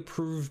widely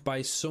approved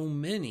by so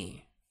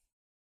many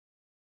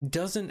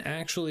doesn't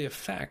actually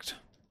affect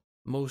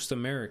most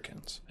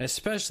Americans,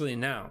 especially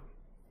now,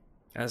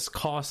 as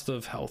cost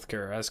of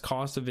healthcare, as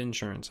cost of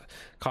insurance,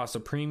 cost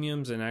of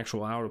premiums and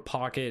actual out of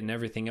pocket and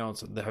everything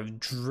else that have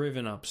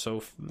driven up so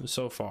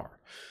far.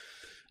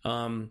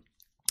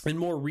 In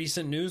more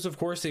recent news, of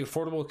course, the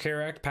Affordable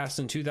Care Act passed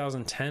in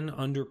 2010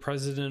 under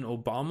President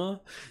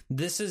Obama.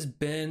 This has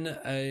been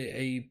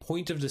a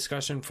point of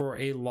discussion for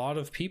a lot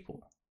of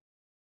people.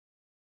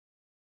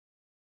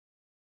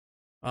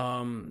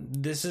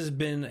 This has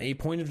been a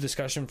point of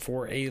discussion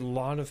for a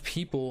lot of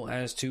people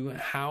as to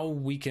how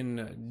we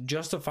can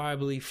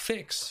justifiably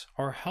fix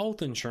our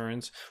health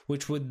insurance,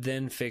 which would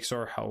then fix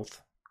our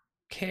health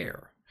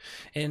care.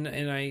 And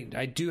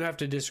I do have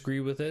to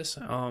disagree with this.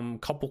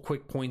 Couple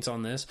quick points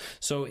on this.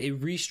 So it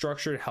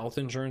restructured health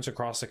insurance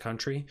across the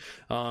country,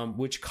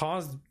 which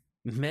caused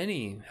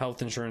many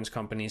health insurance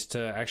companies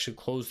to actually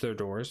close their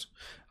doors,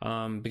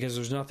 because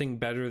there's nothing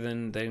better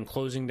than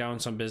closing down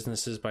some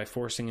businesses by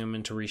forcing them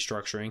into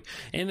restructuring.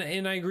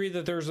 And I agree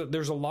that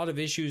there's a lot of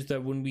issues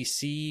that when we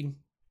see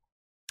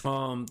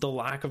the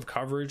lack of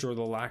coverage, or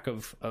the lack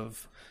of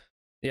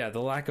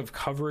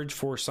coverage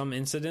for some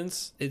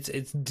incidents,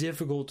 it's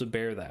difficult to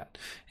bear that,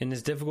 and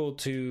it's difficult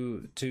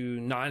to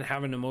not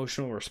have an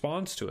emotional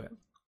response to it.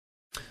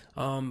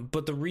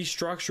 But the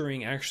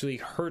restructuring actually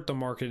hurt the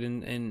market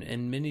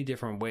in many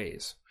different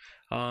ways.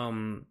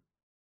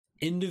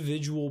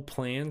 Individual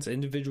plans,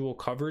 individual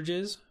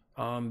coverages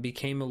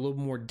became a little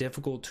more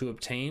difficult to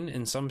obtain.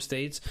 In some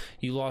states,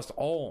 you lost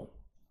all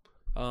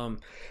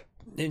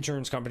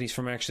insurance companies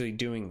from actually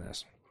doing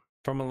this,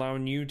 from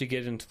allowing you to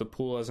get into the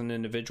pool as an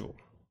individual.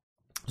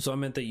 So it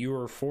meant that you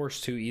were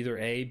forced to either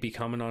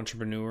become an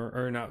entrepreneur,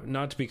 or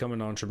not to become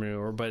an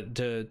entrepreneur, but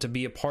to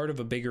be a part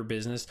of a bigger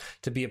business,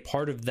 to be a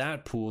part of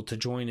that pool, to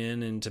join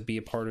in and to be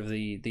a part of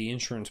the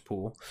insurance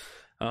pool,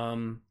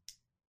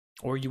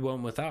 or you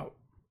went without.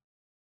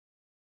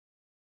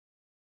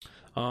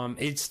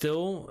 It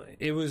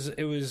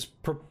was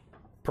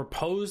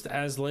proposed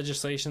as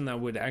legislation that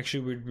would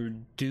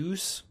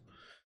reduce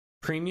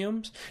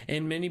premiums,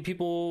 and many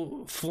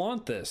people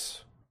flaunt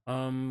this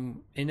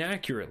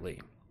inaccurately,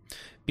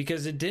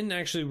 because it didn't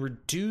actually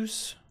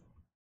reduce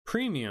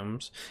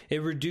premiums.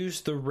 It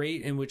reduced the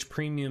rate in which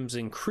premiums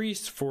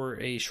increased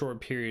for a short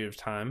period of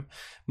time,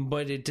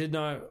 but it did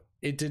not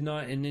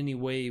in any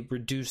way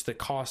reduce the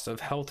cost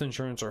of health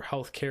insurance or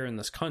health care in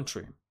this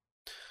country.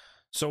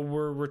 So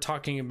we're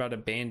talking about a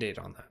band-aid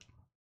on that.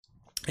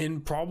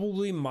 And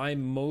probably my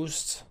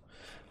most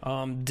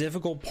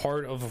difficult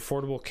part of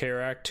Affordable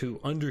Care Act to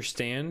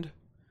understand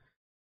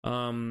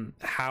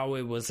how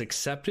it was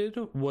accepted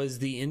was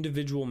the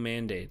individual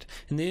mandate.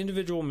 And the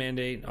individual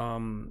mandate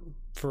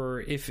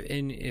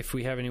if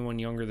we have anyone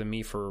younger than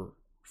me, for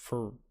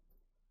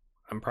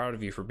I'm proud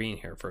of you for being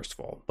here, first of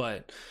all.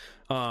 But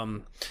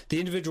the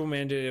individual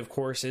mandate, of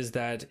course, is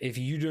that if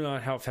you do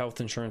not have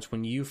health insurance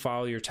when you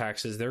file your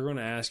taxes, they're going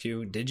to ask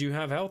you, did you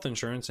have health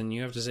insurance? And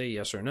you have to say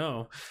yes or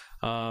no.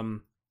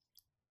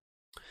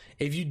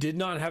 If you did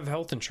not have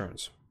health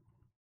insurance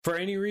for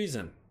any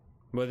reason,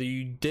 whether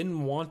you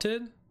didn't want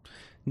it,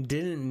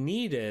 didn't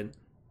need it,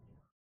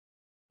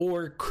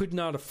 or could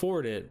not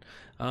afford it,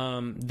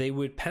 they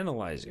would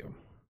penalize you.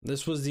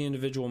 This was the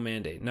individual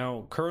mandate.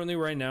 Now, currently,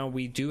 right now,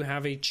 we do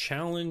have a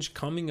challenge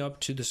coming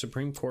up to the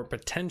Supreme Court,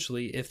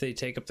 potentially, if they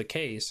take up the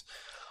case,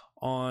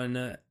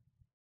 on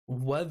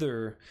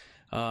whether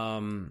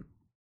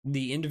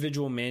the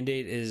individual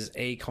mandate is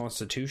A,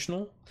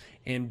 constitutional,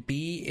 and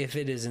B, if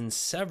it is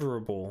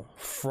inseverable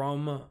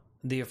from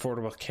the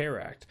Affordable Care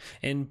Act.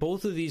 And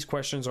both of these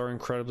questions are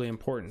incredibly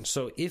important.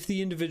 So if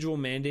the individual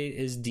mandate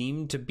is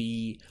deemed to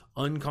be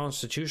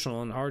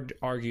unconstitutional, and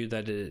argue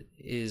that it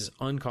is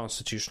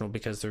unconstitutional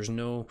because there's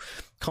no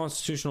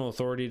constitutional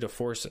authority to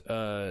force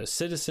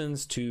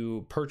citizens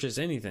to purchase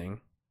anything,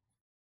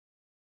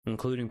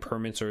 including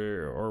permits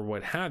or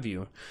what have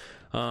you,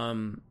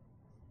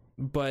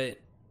 but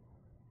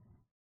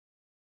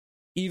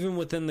even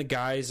within the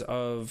guise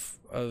of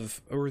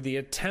or the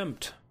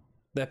attempt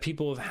that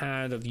people have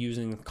had of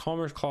using the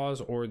Commerce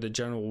Clause or the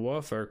General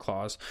Welfare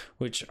Clause,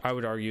 which I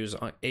would argue is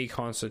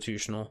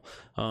aconstitutional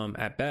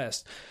at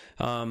best,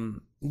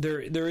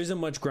 there isn't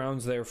much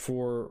grounds there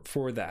for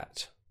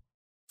that.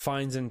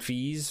 Fines and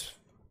fees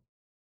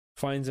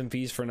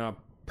for not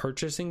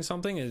purchasing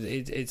something,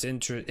 it's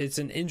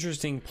an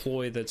interesting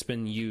ploy that's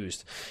been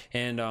used,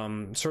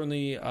 and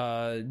certainly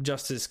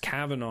Justice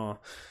Kavanaugh,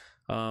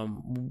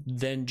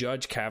 then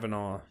Judge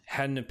Kavanaugh,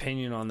 had an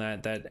opinion on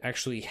that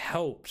actually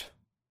helped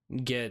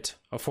get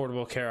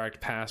Affordable Care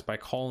Act passed by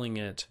calling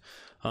it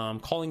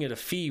a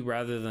fee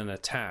rather than a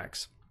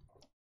tax.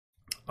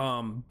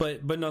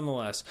 But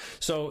nonetheless,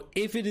 so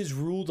if it is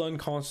ruled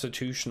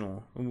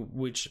unconstitutional,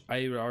 which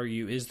I would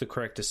argue is the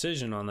correct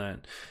decision on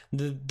that,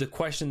 the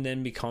question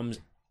then becomes,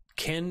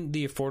 can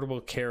the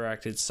Affordable Care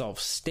Act itself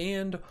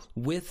stand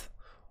with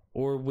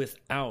or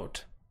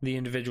without the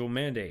individual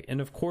mandate?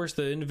 And of course,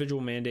 the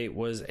individual mandate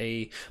was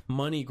a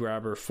money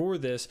grabber for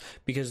this,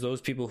 because those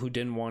people who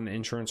didn't want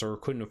insurance or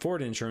couldn't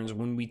afford insurance,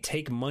 when we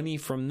take money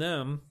from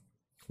them,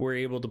 we're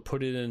able to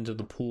put it into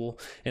the pool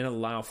and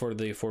allow for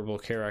the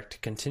Affordable Care Act to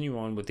continue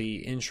on with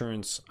the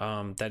insurance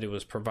that it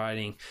was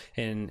providing,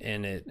 and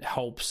it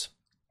helps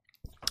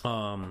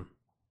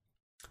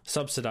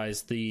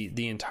subsidize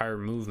the entire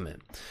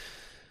movement.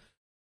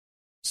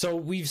 So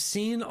we've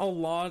seen a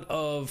lot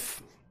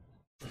of,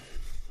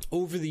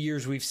 over the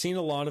years, we've seen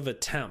a lot of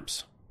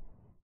attempts.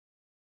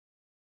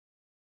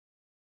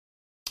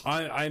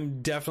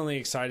 I'm definitely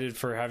excited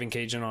for having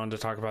Cajun on to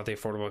talk about the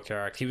Affordable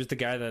Care Act. He was the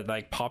guy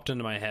that popped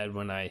into my head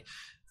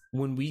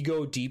when we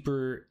go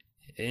deeper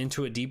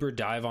into a deeper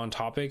dive on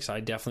topics. I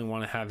definitely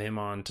want to have him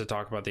on to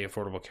talk about the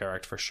Affordable Care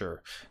Act for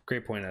sure.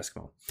 Great point,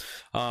 Eskimo.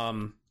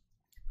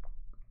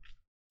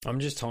 I'm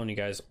just telling you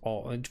guys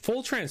all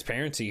full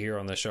transparency here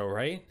on the show,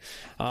 right?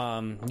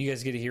 You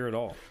guys get to hear it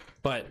all.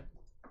 But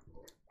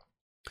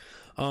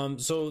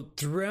so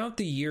throughout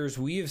the years,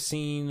 we have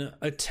seen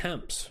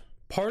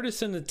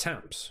partisan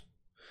attempts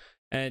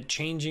at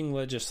changing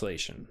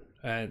legislation,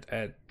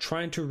 at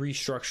trying to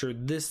restructure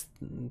this,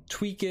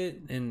 tweak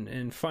it,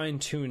 and fine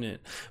tune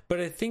it. But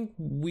I think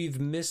we've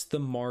missed the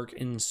mark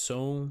in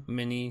so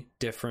many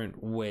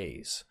different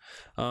ways.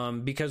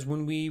 Because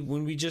when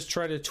we just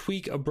try to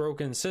tweak a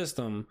broken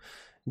system,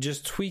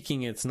 just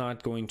tweaking it's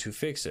not going to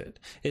fix it,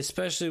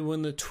 especially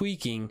when the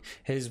tweaking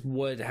is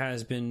what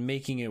has been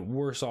making it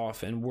worse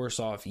off and worse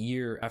off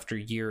year after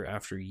year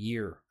after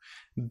year,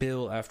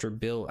 bill after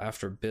bill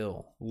after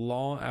bill,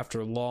 law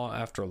after law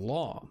after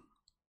law.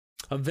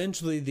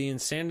 Eventually the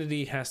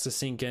insanity has to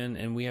sink in,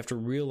 and we have to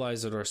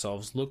realize it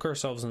ourselves, look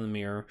ourselves in the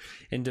mirror,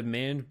 and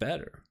demand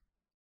better.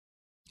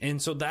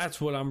 And so that's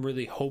what I'm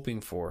really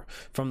hoping for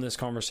from this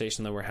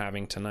conversation that we're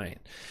having tonight.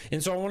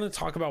 And so I want to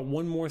talk about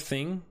one more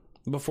thing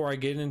before I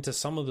get into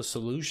some of the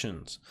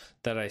solutions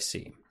that I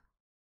see.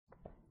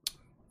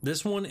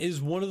 This one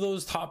is one of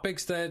those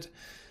topics that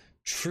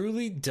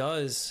truly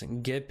does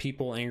get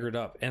people angered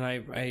up. And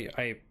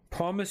I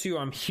promise you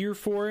I'm here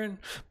for it,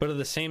 but at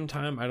the same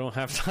time, I don't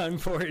have time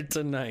for it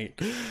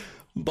tonight.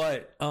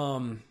 But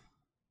I'm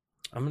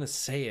going to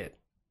say it.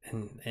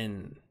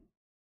 And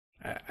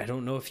I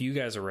don't know if you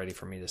guys are ready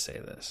for me to say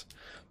this,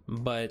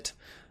 but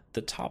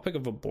the topic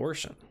of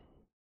abortion.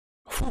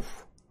 Whew.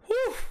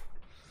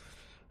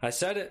 I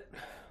said it.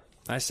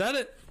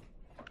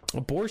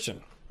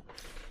 Abortion.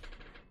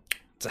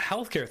 It's a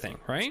healthcare thing,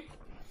 right?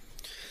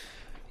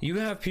 You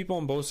have people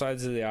on both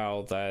sides of the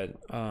aisle that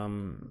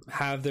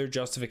have their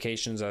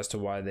justifications as to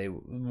why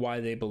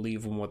they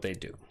believe in what they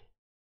do.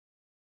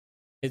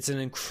 It's an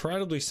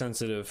incredibly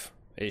sensitive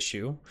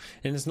issue,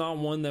 and it's not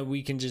one that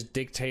we can just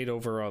dictate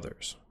over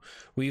others.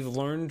 We've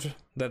learned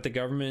that the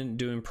government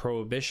doing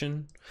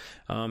prohibition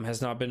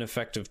has not been an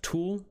effective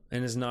tool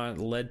and has not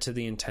led to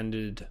the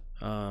intended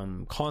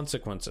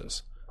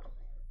consequences.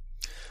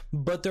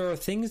 But there are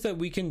things that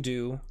we can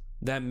do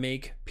that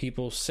make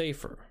people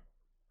safer.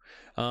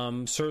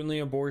 Certainly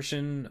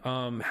abortion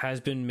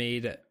has been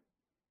made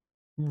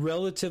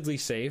relatively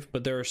safe,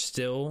 but there are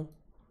still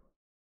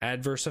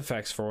adverse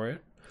effects for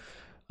it.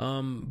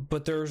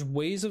 But there's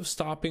ways of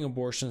stopping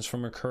abortions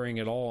from occurring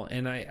at all.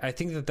 And I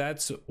think that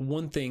that's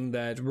one thing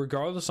that,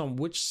 regardless on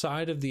which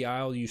side of the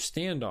aisle you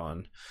stand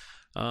on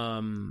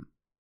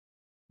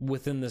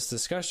within this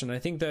discussion, I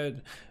think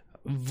that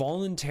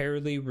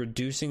voluntarily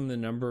reducing the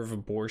number of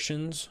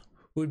abortions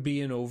would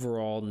be an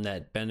overall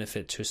net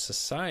benefit to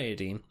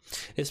society,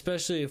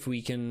 especially if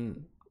we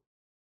can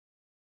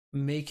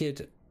make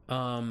it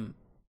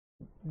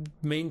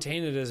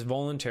maintain it as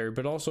voluntary,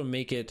 but also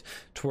make it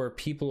to where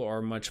people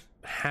are much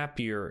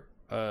happier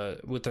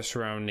with the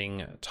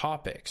surrounding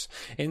topics.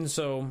 And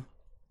so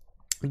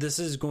this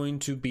is going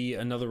to be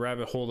another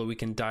rabbit hole that we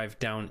can dive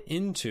down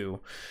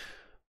into.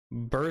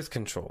 Birth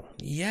control.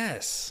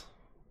 Yes,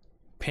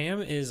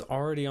 Pam is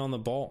already on the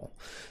ball.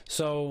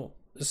 So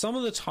some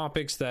of the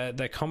topics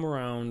that come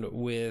around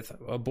with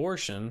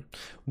abortion,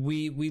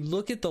 we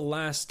look at the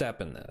last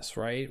step in this,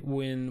 right?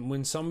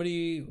 When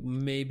somebody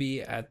may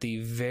be at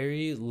the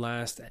very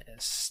last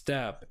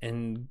step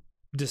and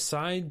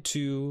decide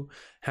to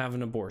have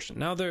an abortion.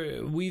 Now,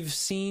 we've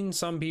seen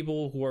some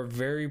people who are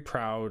very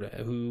proud,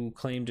 who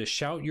claim to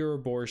shout your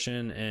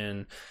abortion,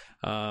 and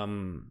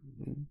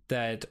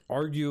that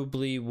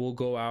arguably will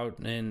go out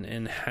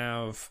and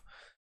have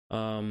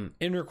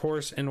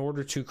intercourse in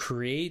order to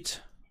create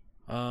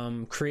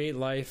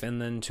life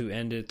and then to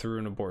end it through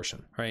an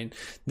abortion, right?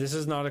 This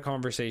is not a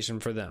conversation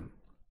for them.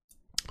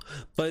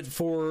 But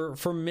for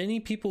many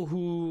people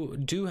who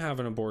do have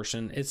an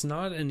abortion, it's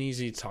not an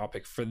easy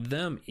topic for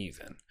them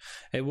even.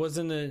 It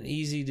wasn't an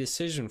easy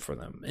decision for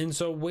them. And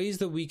so ways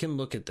that we can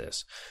look at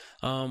this,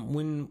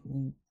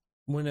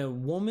 when a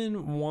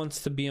woman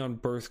wants to be on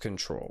birth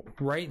control,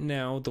 right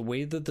now, the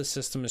way that the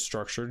system is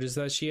structured is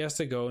that she has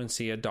to go and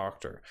see a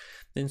doctor.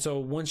 And so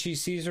once she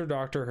sees her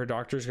doctor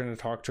is going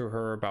to talk to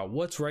her about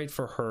what's right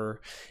for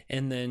her.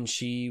 And then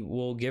she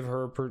will give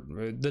her,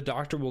 the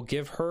doctor will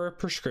give her a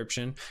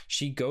prescription.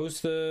 She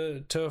goes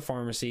to a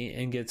pharmacy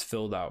and gets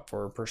filled out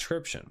for a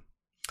prescription.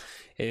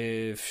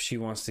 If she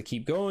wants to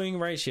keep going,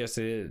 right, she has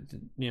to,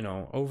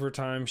 over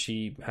time,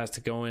 she has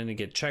to go in and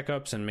get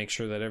checkups and make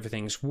sure that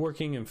everything's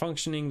working and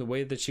functioning the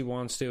way that she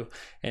wants to.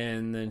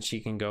 And then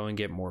she can go and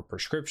get more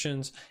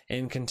prescriptions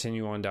and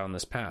continue on down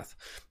this path.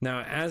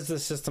 Now, as the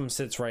system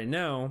sits right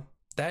now,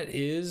 that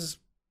is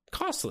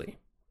costly.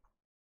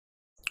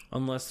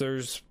 Unless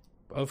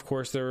of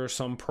course, there are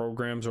some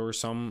programs or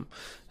some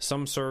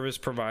service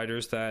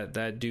providers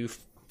that do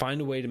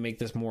find a way to make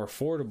this more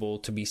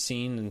affordable to be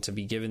seen and to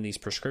be given these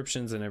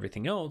prescriptions and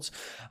everything else.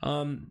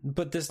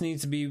 But this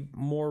needs to be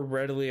more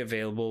readily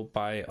available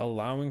by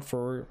allowing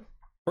for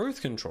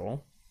birth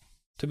control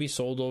to be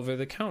sold over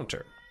the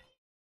counter.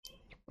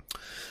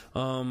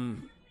 By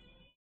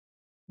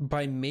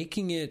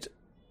making it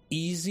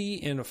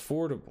easy and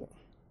affordable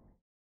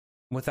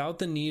without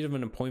the need of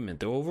an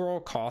appointment, the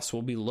overall costs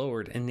will be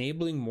lowered,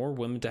 enabling more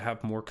women to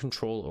have more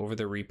control over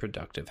their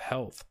reproductive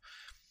health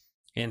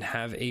and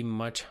have a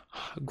much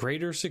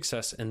greater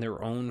success in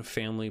their own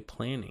family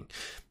planning.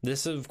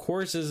 This, of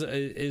course,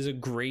 is a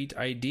great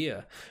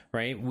idea,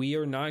 right? We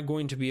are not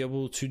going to be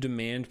able to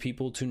demand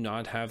people to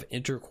not have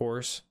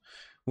intercourse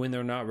when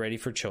they're not ready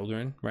for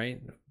children,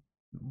 right?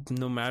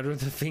 No matter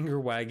the finger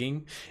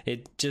wagging,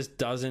 it just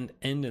doesn't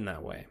end in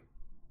that way.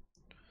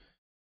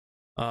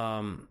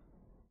 And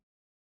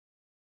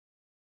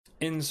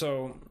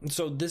so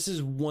this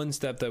is one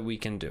step that we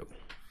can do.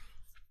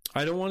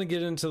 I don't want to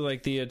get into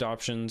like the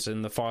adoptions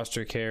and the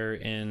foster care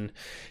and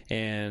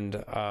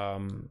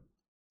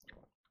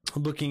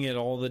looking at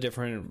all the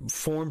different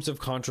forms of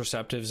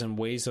contraceptives and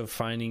ways of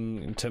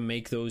finding to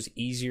make those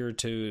easier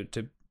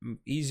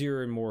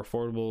easier and more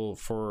affordable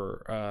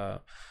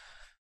for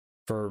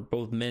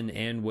both men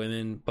and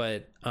women,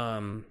 but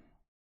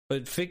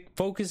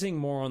focusing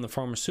more on the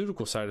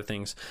pharmaceutical side of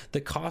things,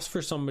 the cost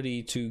for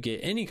somebody to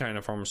get any kind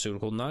of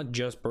pharmaceutical, not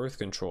just birth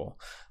control,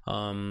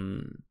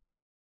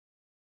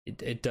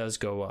 it does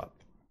go up.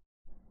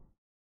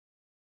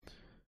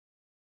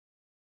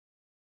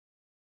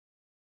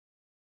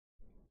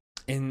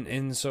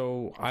 And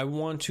so I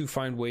want to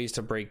find ways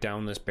to break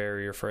down this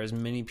barrier for as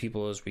many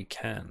people as we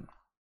can.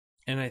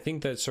 And I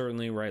think that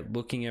certainly, right,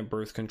 looking at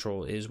birth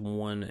control is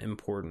one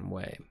important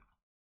way.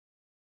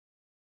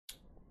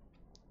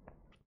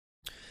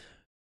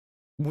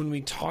 When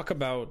we talk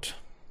about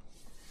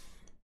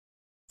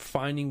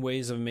finding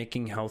ways of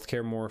making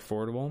healthcare more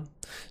affordable,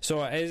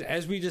 so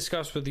as we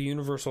discussed with the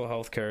universal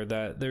healthcare,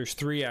 that there's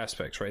three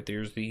aspects, right?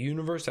 There's the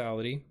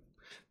universality,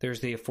 there's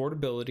the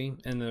affordability,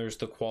 and there's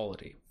the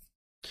quality.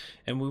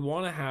 And we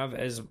want to have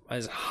as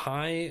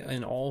high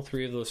in all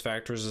three of those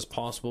factors as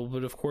possible,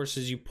 but of course,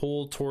 as you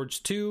pull towards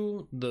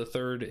two, the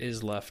third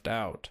is left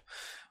out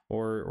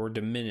or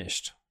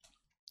diminished.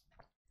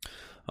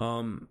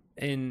 And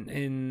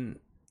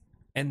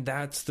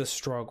that's the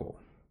struggle,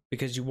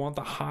 because you want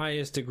the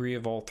highest degree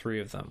of all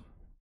three of them.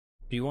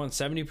 Do you want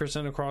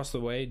 70% across the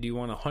way? Do you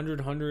want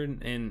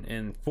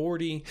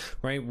 140,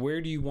 right?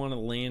 Where do you want to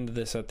land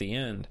this at the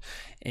end?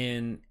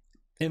 And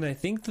I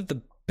think that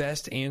the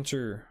best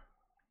answer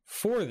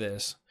for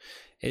this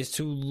is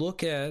to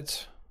look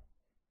at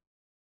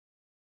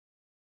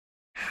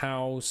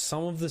how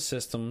some of the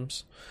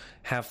systems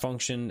have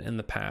functioned in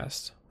the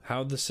past,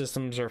 how the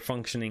systems are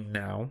functioning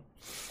now,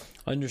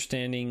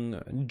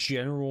 understanding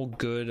general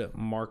good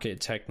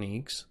market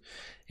techniques,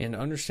 and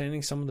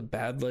understanding some of the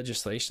bad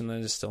legislation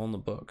that is still in the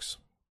books.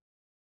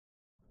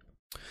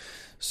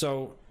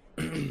 So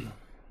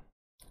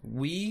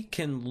we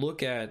can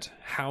look at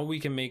how we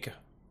can make...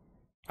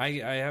 I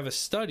have a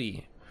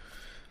study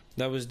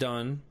that was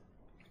done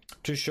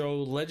to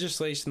show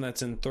legislation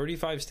that's in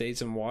 35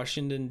 states and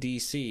Washington,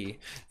 D.C.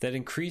 that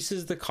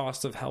increases the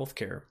cost of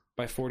healthcare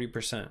by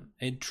 40%.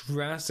 It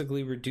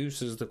drastically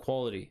reduces the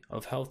quality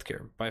of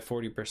healthcare by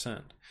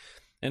 40%.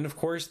 And of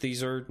course,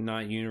 these are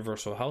not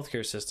universal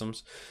healthcare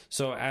systems.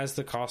 So as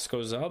the cost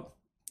goes up,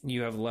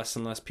 you have less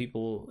and less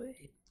people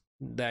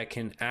that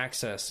can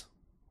access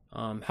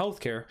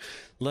healthcare,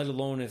 let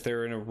alone if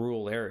they're in a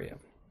rural area.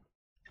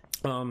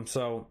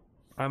 So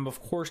I'm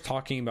of course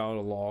talking about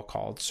a law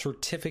called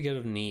Certificate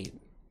of Need.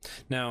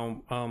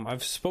 Now,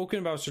 I've spoken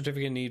about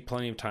Certificate of Need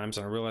plenty of times,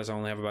 and I realize I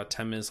only have about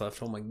 10 minutes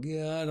left. Oh my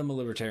God, I'm a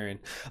libertarian.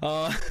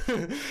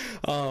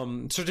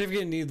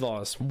 Certificate of Need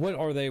laws. What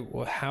are they?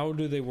 How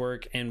do they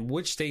work? And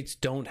which states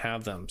don't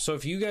have them? So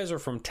if you guys are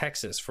from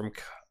Texas, from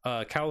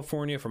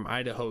California, from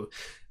Idaho,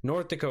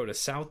 North Dakota,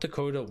 South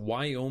Dakota,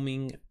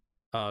 Wyoming,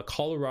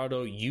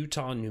 Colorado,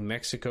 Utah, New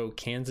Mexico,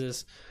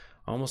 Kansas,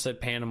 I almost said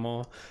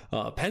Panama,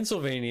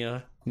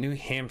 Pennsylvania, New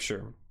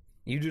Hampshire,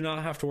 you do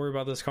not have to worry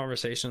about this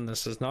conversation.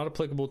 This is not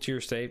applicable to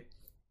your state,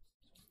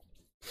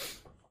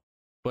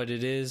 but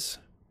it is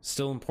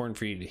still important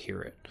for you to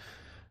hear it.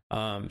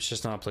 It's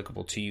just not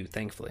applicable to you,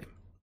 thankfully.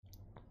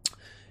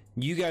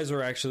 You guys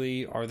are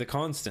the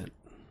constant.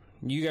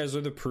 You guys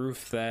are the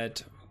proof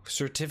that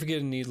Certificate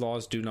of Need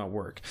laws do not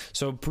work.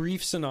 So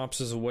brief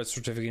synopsis of what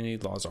Certificate of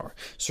Need laws are.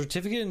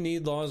 Certificate of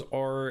Need laws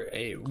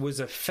was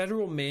a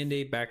federal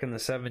mandate back in the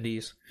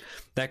 70s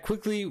that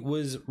quickly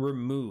was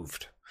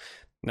removed.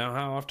 Now,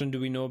 how often do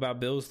we know about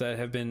bills that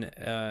have been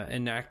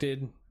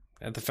enacted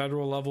at the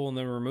federal level and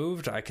then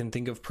removed? I can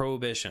think of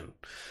prohibition.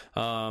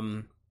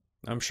 I'm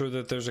sure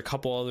that there's a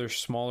couple other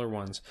smaller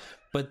ones,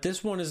 but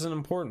this one is an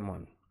important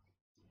one.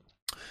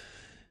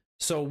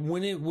 So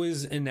when it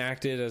was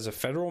enacted as a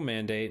federal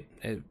mandate,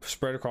 it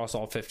spread across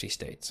all 50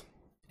 states.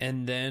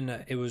 And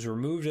then it was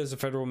removed as a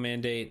federal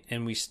mandate,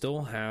 and we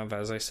still have,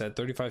 as I said,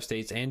 35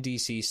 states and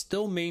DC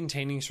still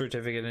maintaining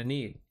Certificate of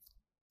Need.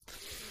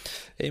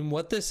 And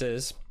what this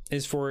is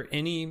for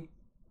any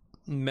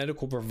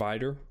medical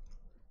provider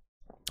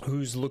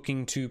who's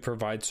looking to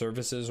provide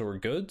services or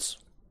goods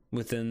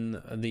within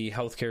the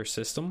healthcare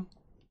system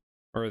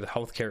or the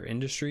healthcare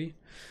industry,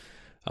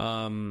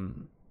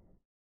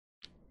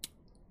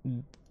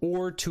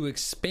 or to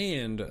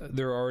expand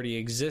their already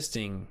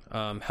existing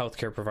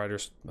healthcare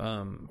providers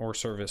or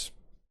service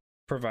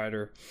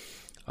provider,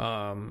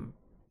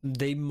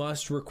 they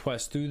must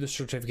request through the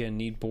Certificate of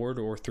Need Board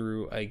or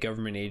through a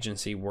government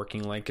agency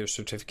working like their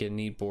Certificate of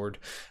Need Board,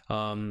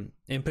 and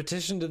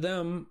petition to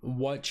them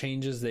what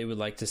changes they would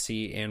like to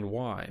see and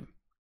why.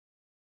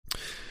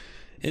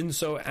 And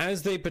so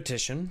as they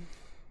petition,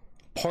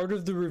 part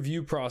of the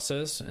review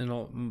process in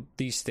all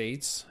these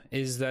states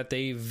is that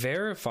they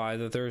verify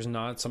that there is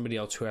not somebody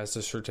else who has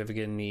the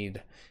Certificate of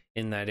Need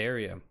in that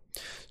area.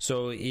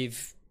 So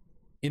if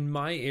in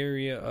my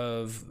area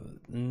of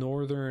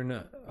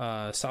northern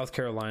South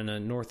Carolina,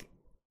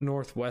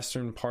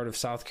 northwestern part of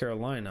South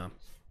Carolina,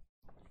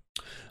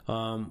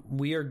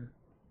 we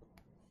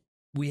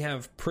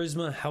have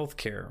Prisma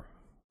Healthcare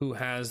who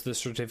has the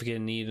Certificate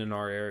of Need in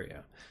our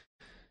area.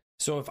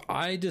 So if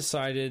I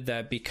decided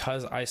that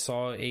because I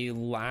saw a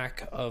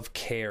lack of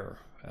care,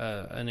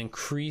 an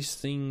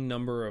increasing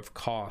number of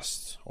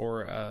costs,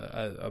 or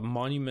a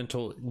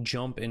monumental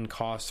jump in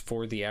cost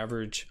for the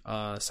average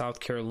South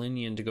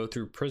Carolinian to go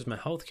through Prisma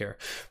Healthcare,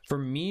 for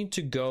me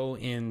to go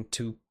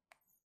into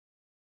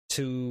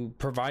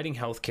providing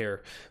healthcare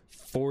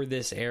for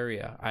this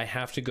area, I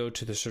have to go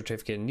to the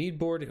Certificate of Need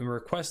Board and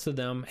request to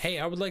them, hey,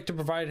 I would like to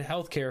provide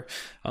healthcare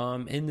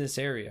in this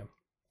area.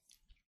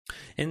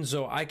 And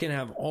so I can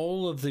have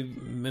all of the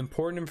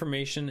important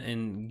information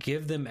and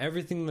give them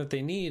everything that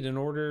they need in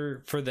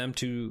order for them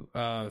to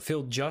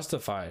feel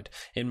justified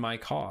in my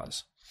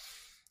cause.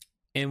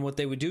 And what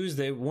they would do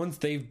is once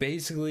they've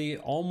basically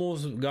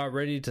almost got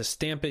ready to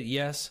stamp it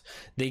yes,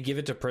 they give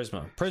it to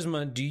Prisma.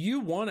 Prisma, do you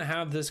want to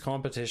have this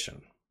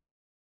competition?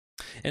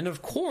 And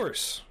of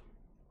course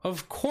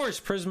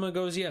Prisma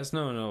goes yes.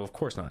 No, of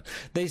course not.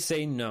 They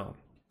say no.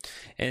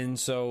 And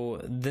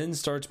so then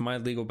starts my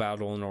legal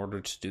battle in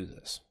order to do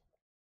this.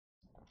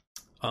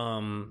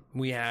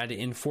 We had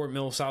in Fort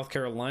Mill, South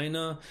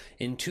Carolina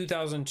in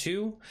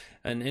 2002,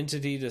 an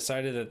entity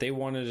decided that they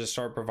wanted to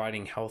start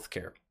providing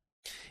healthcare.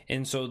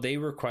 And so they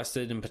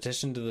requested and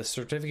petitioned to the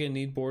Certificate of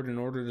Need Board in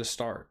order to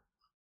start.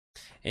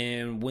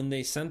 And when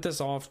they sent this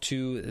off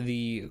to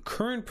the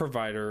current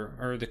provider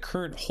or the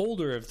current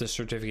holder of the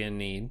certificate of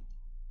need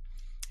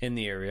in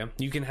the area,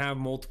 you can have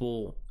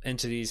multiple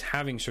entities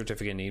having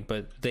certificate of need,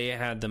 but they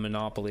had the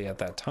monopoly at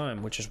that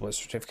time, which is what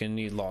certificate of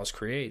need laws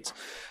creates.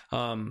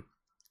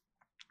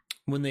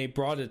 When they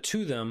brought it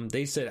to them,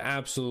 they said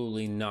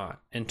absolutely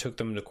not and took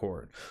them to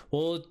court.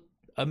 Well,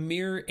 a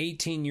mere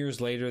 18 years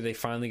later, they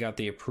finally got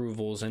the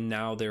approvals, and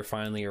now they're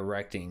finally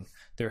erecting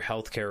their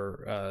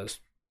healthcare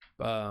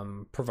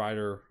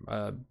provider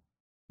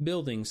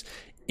buildings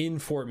in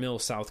Fort Mill,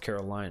 South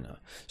Carolina.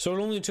 So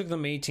it only took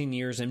them 18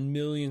 years and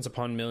millions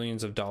upon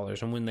millions of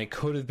dollars, and when they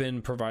could have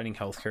been providing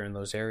healthcare in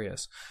those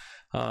areas.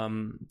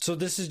 So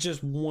this is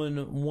just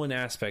one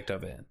aspect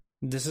of it.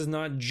 This is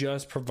not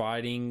just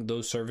providing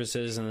those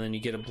services and then you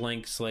get a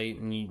blank slate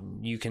and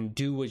you can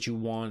do what you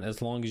want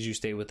as long as you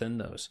stay within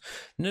those.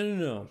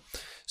 No.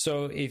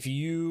 So if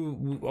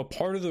a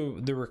part of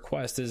the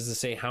request is to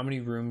say how many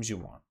rooms you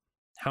want,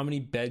 how many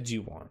beds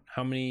you want,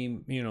 how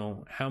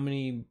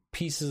many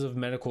pieces of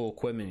medical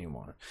equipment you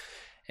want,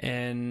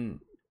 and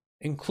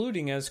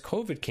including, as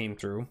COVID came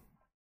through,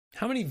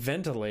 how many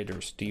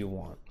ventilators do you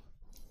want?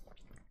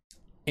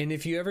 And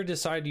if you ever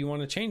decide you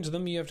want to change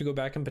them, you have to go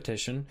back and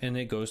petition, and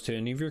it goes to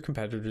any of your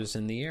competitors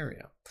in the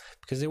area,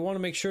 because they want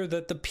to make sure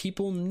that the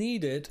people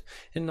need it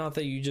and not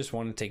that you just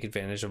want to take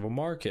advantage of a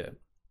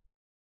market.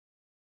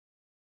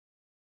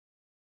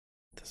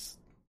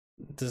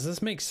 Does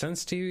this make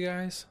sense to you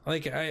guys?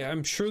 Like,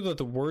 I'm sure that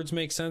the words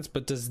make sense,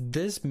 but does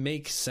this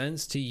make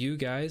sense to you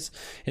guys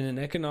in an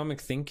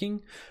economic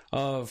thinking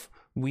of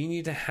we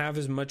need to have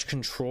as much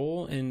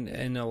control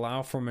and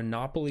allow for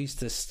monopolies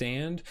to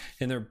stand,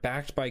 and they're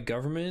backed by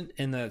government,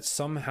 and that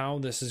somehow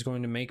this is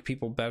going to make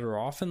people better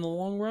off in the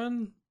long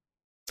run?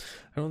 I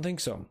don't think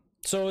so.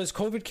 So as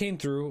COVID came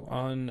through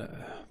on,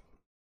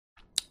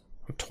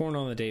 I'm torn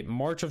on the date,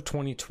 March of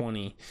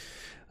 2020,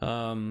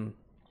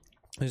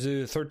 it was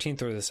either the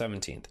 13th or the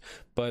 17th.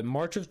 But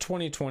March of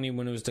 2020,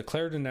 when it was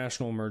declared a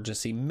national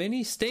emergency,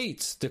 many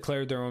states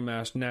declared their own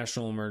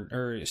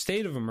national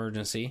state of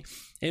emergency,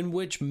 in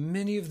which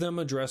many of them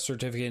addressed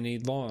certificate of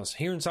need laws.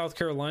 Here in South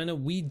Carolina,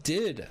 we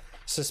did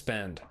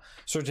suspend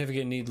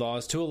certificate of need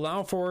laws to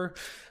allow for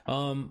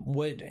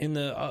what in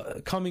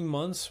the coming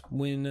months,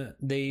 when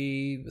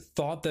they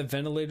thought that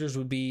ventilators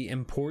would be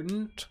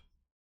important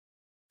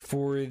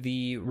for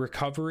the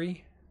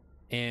recovery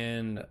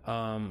and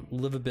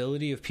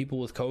livability of people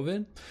with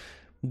COVID,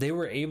 they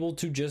were able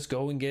to just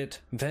go and get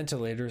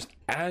ventilators,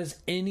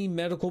 as any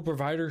medical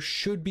provider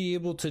should be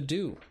able to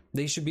do.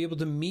 They should be able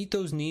to meet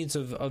those needs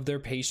of their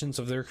patients,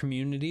 of their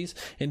communities,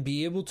 and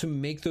be able to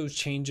make those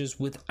changes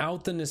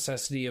without the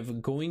necessity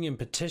of going and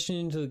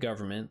petitioning to the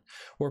government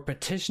or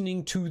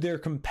petitioning to their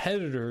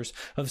competitors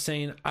of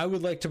saying, I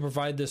would like to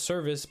provide this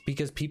service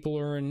because people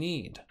are in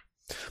need.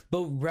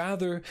 But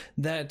rather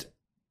that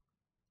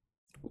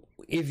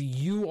if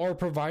you are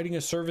providing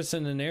a service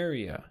in an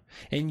area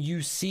and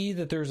you see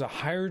that there's a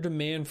higher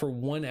demand for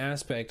one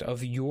aspect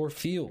of your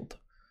field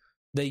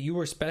that you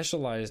are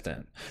specialized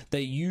in,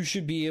 that you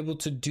should be able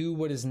to do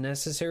what is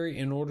necessary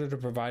in order to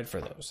provide for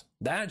those.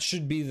 That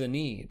should be the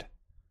need.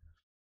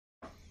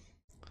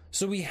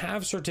 So we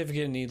have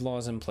certificate of need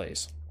laws in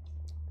place.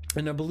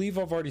 And I believe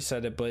I've already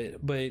said it,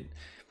 but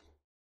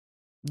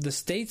the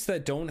states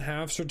that don't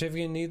have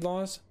certificate of need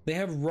laws, they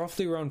have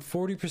roughly around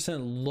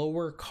 40%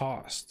 lower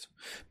cost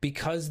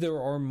because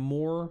there are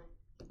more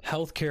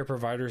healthcare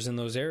providers in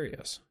those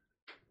areas.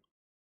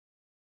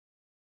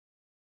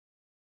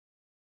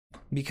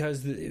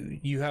 Because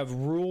you have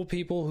rural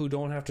people who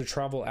don't have to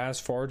travel as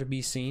far to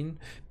be seen,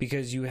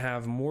 because you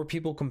have more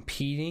people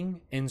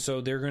competing, and so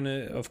they're going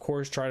to, of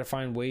course, try to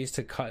find ways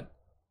to cut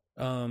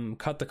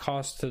the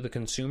cost to the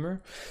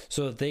consumer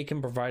so that they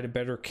can provide a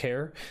better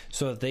care,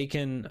 so that they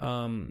can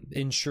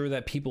ensure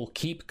that people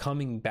keep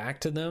coming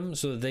back to them,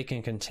 so that they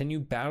can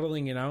continue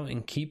battling it out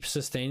and keep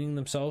sustaining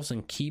themselves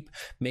and keep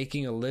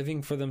making a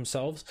living for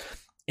themselves.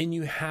 And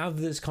you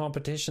have this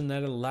competition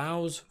that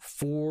allows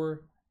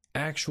for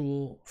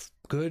actual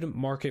good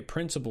market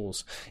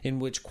principles in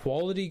which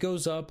quality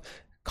goes up,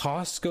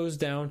 costs goes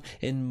down,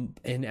 and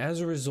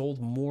as a result,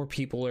 more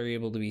people are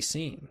able to be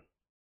seen.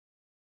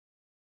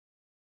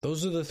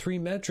 Those are the three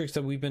metrics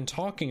that we've been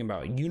talking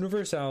about: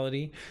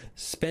 universality,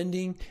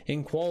 spending,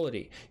 and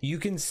quality. You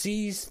can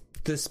see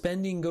the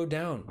spending go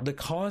down, the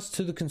cost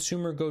to the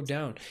consumer go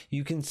down.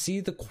 You can see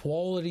the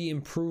quality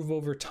improve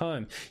over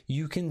time.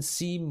 You can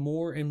see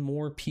more and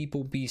more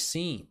people be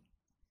seen.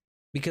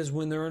 Because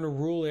when they're in a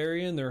rural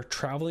area and they're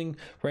traveling,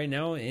 right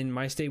now in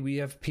my state, we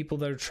have people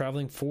that are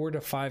traveling 4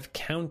 to 5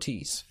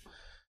 counties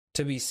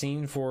to be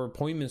seen for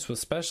appointments with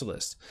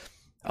specialists.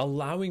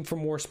 Allowing for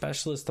more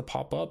specialists to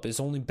pop up is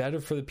only better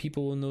for the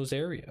people in those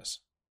areas.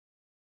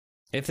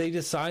 If they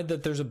decide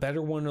that there's a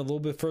better one a little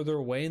bit further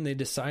away and they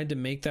decide to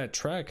make that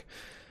trek,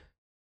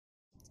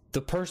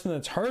 the person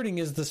that's hurting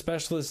is the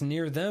specialist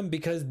near them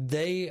because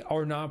they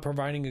are not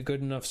providing a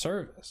good enough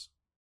service.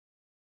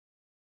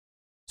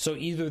 So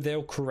either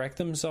they'll correct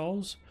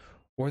themselves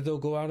or they'll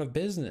go out of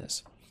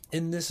business.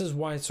 And this is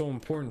why it's so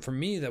important for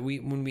me that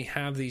when we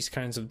have these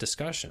kinds of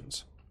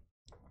discussions,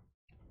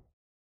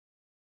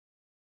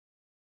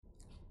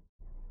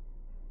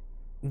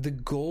 the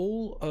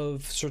goal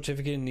of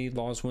certificate of need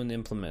laws when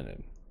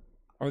implemented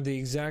are the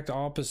exact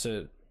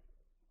opposite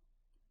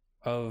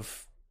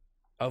of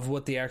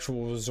what the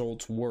actual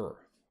results were.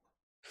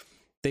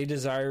 They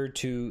desired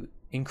to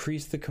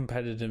increase the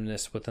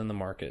competitiveness within the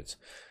markets.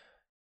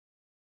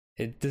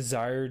 It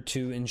desired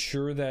to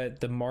ensure that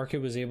the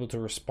market was able to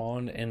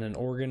respond in an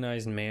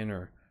organized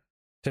manner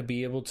to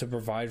be able to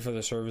provide for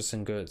the service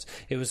and goods.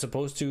 It was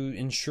supposed to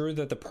ensure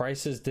that the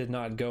prices did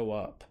not go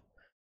up.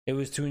 It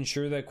was to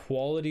ensure that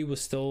quality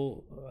was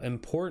still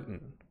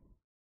important.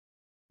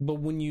 But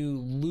when you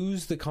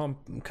lose the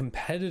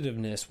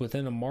competitiveness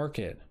within a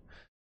market,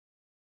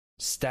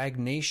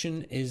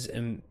 stagnation is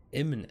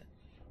imminent.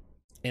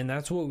 And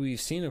that's what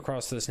we've seen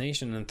across this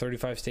nation in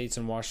 35 states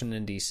and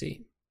Washington,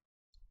 D.C.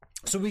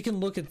 So we can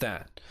look at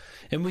that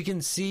and we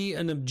can see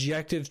an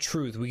objective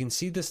truth. We can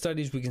see the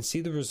studies, we can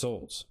see the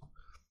results.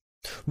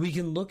 We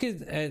can look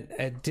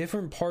at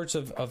different parts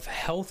of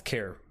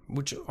healthcare,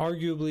 which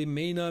arguably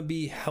may not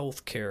be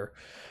healthcare,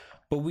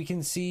 but we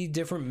can see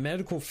different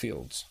medical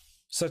fields,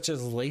 such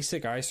as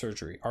LASIK eye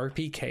surgery,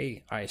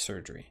 RPK eye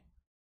surgery,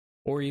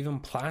 or even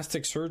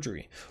plastic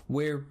surgery,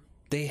 where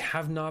they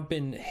have not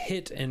been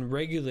hit and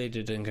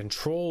regulated and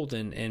controlled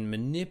and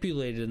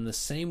manipulated in the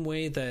same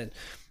way that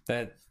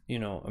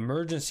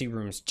emergency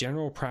rooms,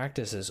 general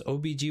practices,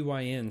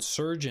 OBGYN,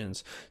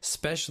 surgeons,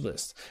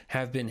 specialists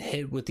have been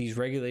hit with these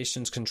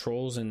regulations,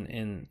 controls,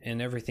 and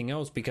everything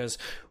else, because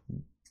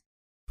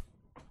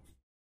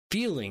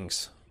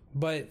feelings.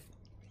 But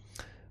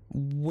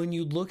when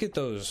you look at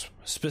those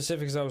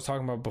specifics I was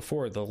talking about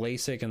before, the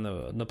LASIK and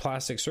the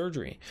plastic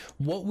surgery,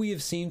 what we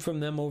have seen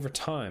from them over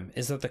time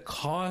is that the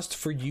cost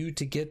for you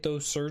to get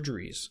those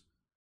surgeries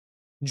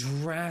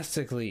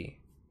drastically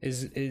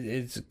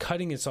is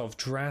cutting itself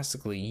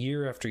drastically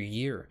year after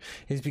year.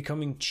 It's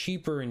becoming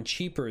cheaper and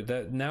cheaper,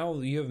 that now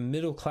you have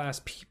middle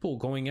class people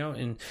going out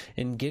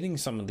and getting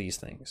some of these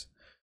things.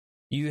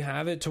 You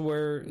have it to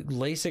where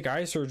LASIK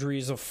eye surgery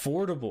is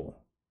affordable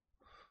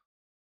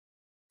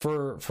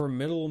for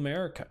middle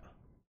America.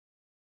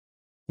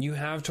 You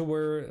have to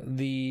where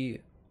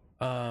the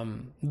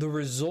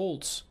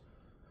results,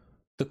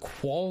 the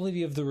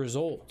quality of the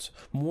results,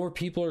 more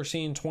people are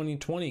seeing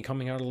 20/20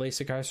 coming out of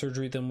LASIK eye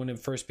surgery than when it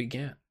first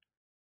began.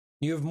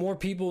 You have more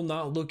people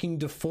not looking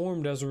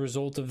deformed as a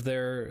result of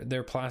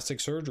their plastic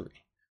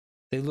surgery.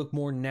 They look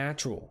more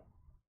natural.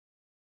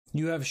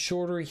 You have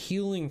shorter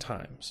healing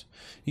times.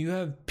 You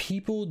have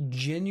people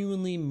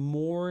genuinely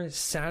more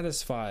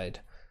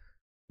satisfied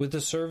with the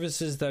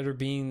services that are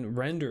being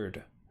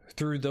rendered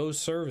through those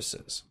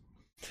services,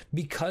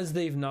 because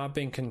they've not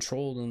been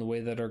controlled in the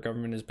way that our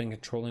government has been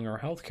controlling our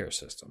healthcare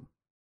system.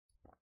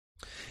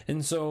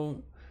 And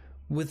so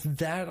with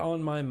that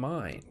on my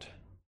mind,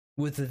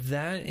 with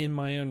that in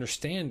my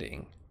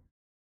understanding,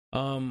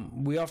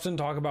 we often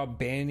talk about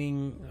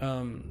banning,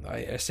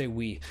 I say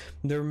we,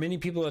 there are many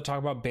people that talk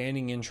about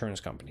banning insurance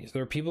companies.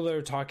 There are people that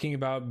are talking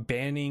about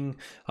banning,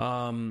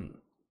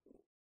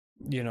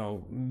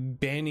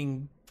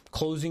 banning,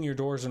 closing your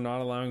doors and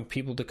not allowing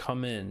people to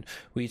come in.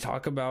 We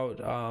talk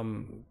about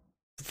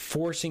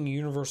forcing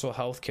universal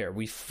health care.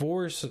 We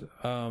force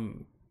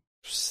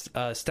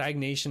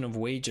stagnation of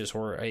wages,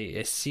 or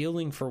a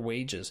ceiling for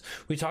wages.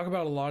 We talk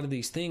about a lot of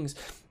these things,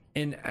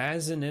 and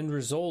as an end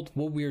result,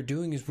 what we are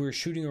doing is we're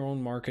shooting our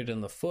own market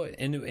in the foot,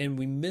 and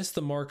we miss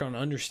the mark on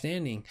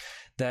understanding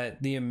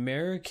that the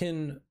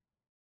American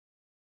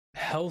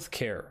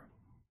healthcare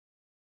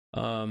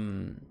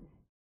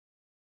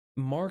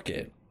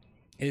market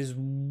is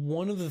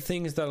one of the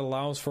things that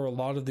allows for a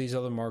lot of these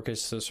other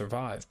markets to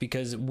survive,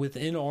 because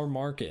within our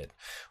market,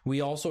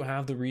 we also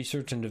have the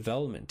research and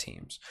development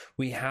teams.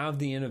 We have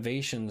the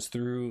innovations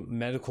through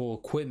medical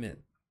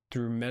equipment,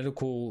 through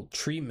medical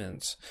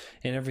treatments,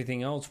 and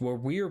everything else, where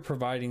we are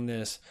providing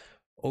this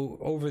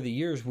over the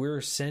years.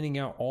 We're sending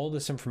out all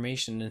this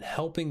information and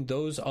helping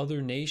those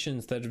other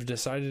nations that have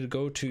decided to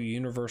go to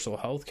universal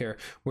healthcare,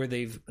 where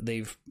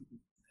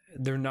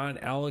they're not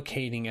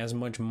allocating as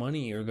much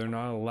money, or they're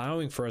not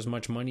allowing for as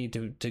much money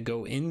to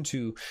go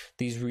into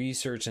these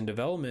research and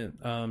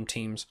development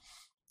teams.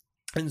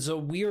 And so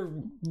we are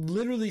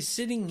literally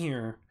sitting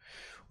here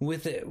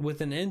with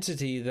an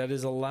entity that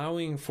is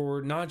allowing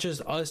for not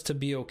just us to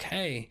be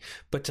okay,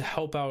 but to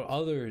help out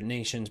other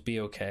nations be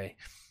okay.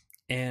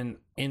 And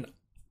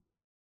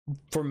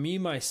for me,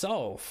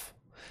 myself,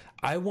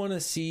 I want to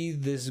see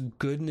this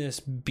goodness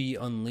be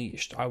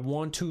unleashed. I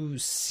want to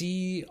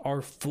see our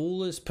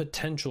fullest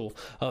potential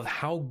of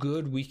how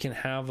good we can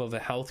have of a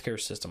healthcare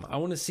system. I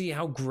want to see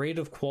how great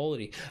of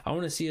quality. I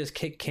want to see us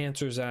kick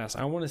cancer's ass.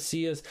 I want to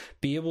see us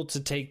be able to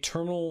take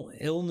terminal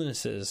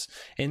illnesses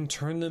and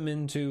turn them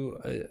into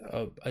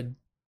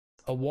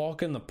a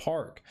walk in the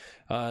park.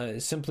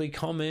 Simply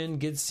come in,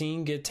 get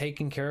seen, get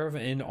taken care of,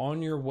 and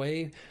on your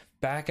way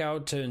back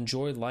out to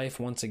enjoy life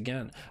once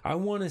again. I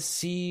want to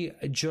see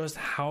just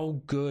how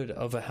good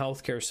of a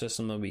healthcare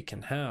system that we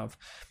can have.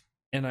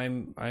 And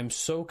I'm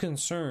so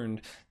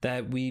concerned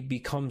that we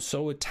become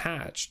so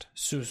attached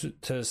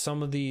to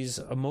some of these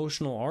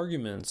emotional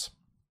arguments,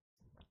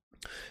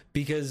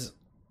 because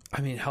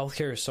I mean,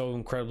 healthcare is so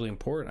incredibly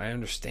important. I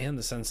understand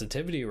the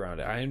sensitivity around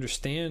it. I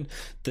understand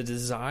the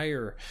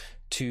desire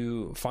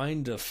to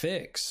find a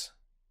fix.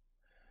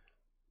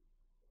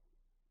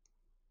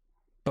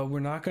 But we're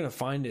not going to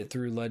find it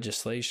through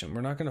legislation.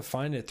 We're not going to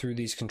find it through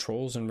these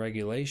controls and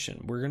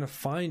regulation. We're going to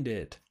find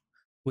it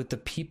with the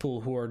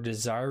people who are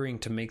desiring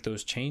to make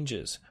those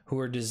changes, who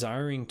are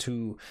desiring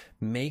to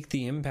make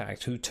the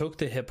impact, who took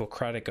the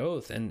Hippocratic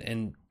Oath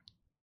and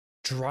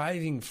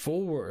driving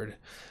forward,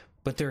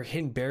 but they're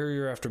hitting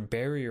barrier after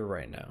barrier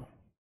right now.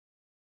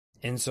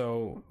 And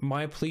so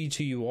my plea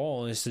to you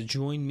all is to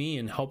join me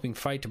in helping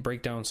fight to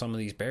break down some of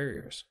these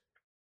barriers.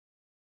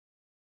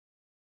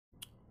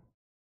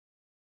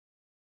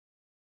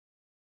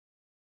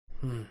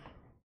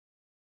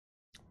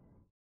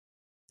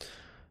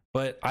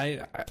 But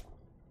I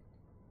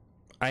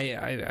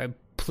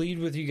plead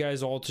with you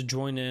guys all to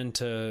join in,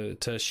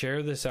 to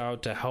share this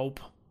out, to help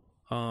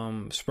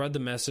spread the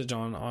message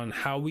on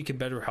how we can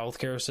better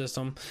healthcare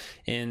system.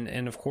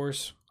 And of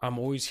course, I'm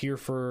always here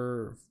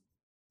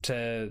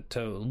to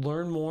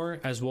learn more,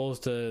 as well as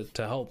to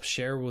help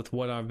share with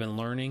what I've been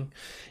learning.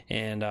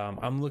 And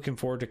I'm looking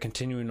forward to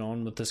continuing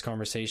on with this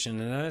conversation.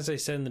 And as I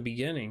said in the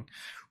beginning,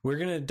 we're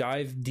going to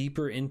dive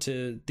deeper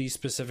into these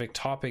specific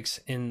topics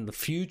in the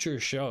future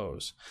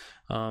shows.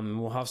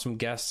 We'll have some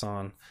guests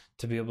on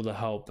to be able to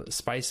help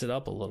spice it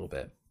up a little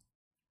bit.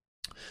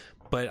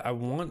 But I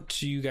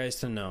want you guys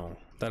to know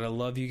that I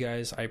love you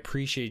guys. I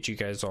appreciate you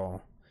guys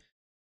all.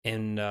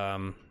 And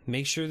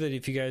make sure that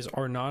if you guys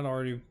are not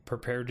already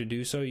prepared to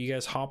do so, you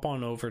guys hop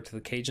on over to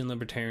the Cajun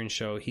Libertarian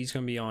Show. He's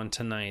going to be on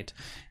tonight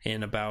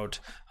in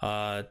about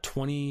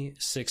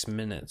 26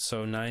 minutes.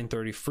 So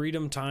 9:30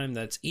 Freedom Time.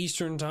 That's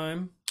Eastern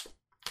Time.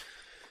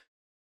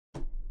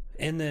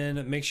 And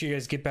then make sure you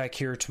guys get back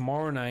here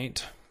tomorrow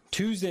night,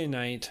 Tuesday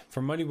night,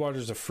 for Muddy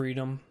Waters of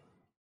Freedom.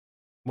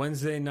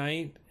 Wednesday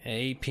night at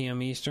 8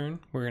 p.m. Eastern,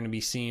 we're going to be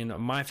seeing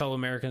My Fellow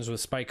Americans with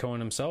Spike Cohen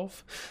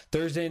himself.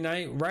 Thursday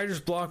night, Writer's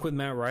Block with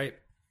Matt Wright.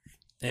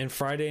 And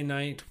Friday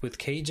night with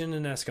Cajun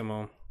and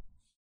Eskimo.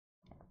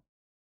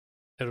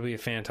 It'll be a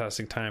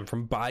fantastic time,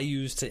 from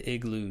bayous to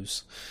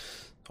igloos.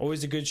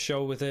 Always a good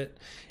show with it.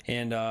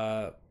 And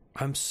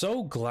I'm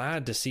so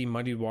glad to see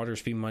Muddied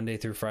Waters be Monday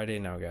through Friday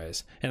now,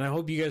 guys. And I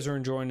hope you guys are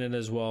enjoying it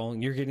as well.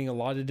 You're getting a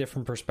lot of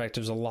different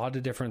perspectives, a lot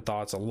of different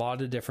thoughts, a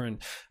lot of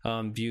different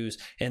views.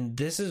 And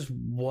this is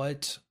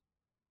what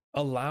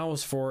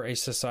allows for a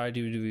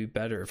society to be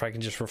better. If I can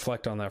just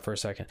reflect on that for a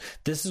second.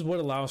 This is what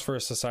allows for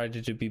a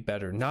society to be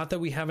better. Not that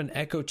we have an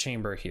echo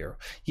chamber here.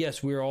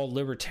 Yes, we're all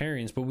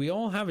libertarians, but we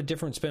all have a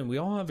different spin. We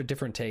all have a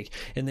different take,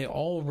 and they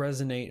all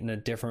resonate in a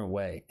different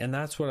way. And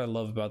that's what I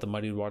love about the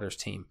Muddied Waters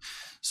team.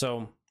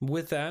 So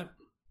with that,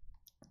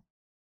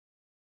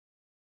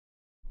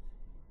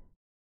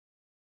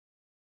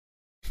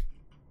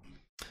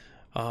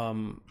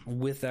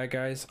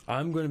 guys,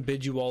 I'm going to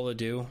bid you all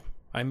adieu.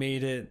 I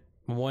made it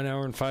 1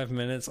 hour and 5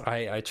 minutes.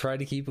 I try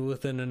to keep it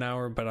within an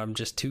hour, but I'm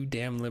just too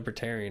damn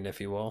libertarian, if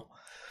you will.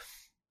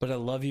 But I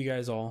love you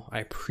guys all. I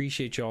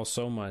appreciate you all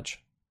so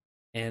much.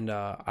 And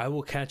I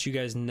will catch you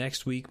guys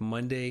next week,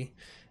 Monday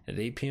at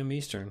 8 p.m.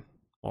 Eastern.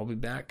 I'll be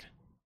back.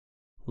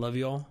 Love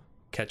you all.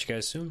 Catch you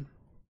guys soon.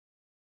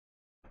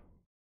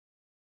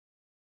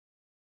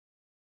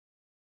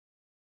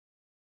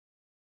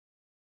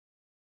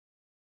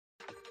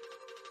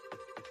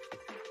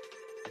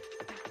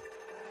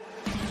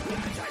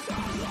 What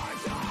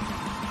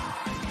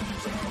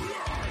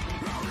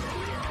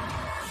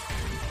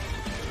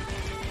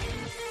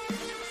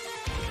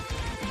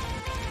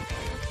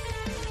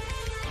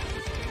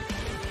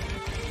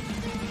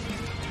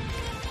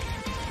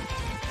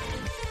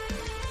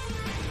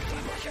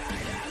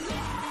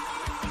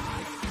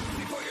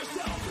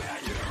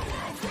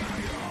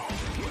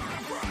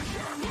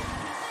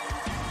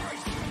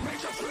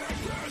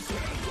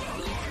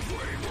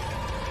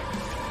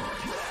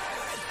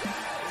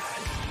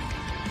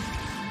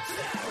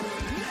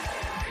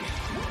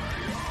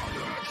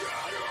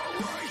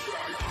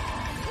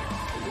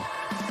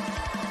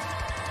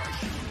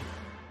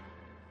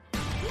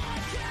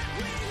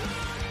can we learn?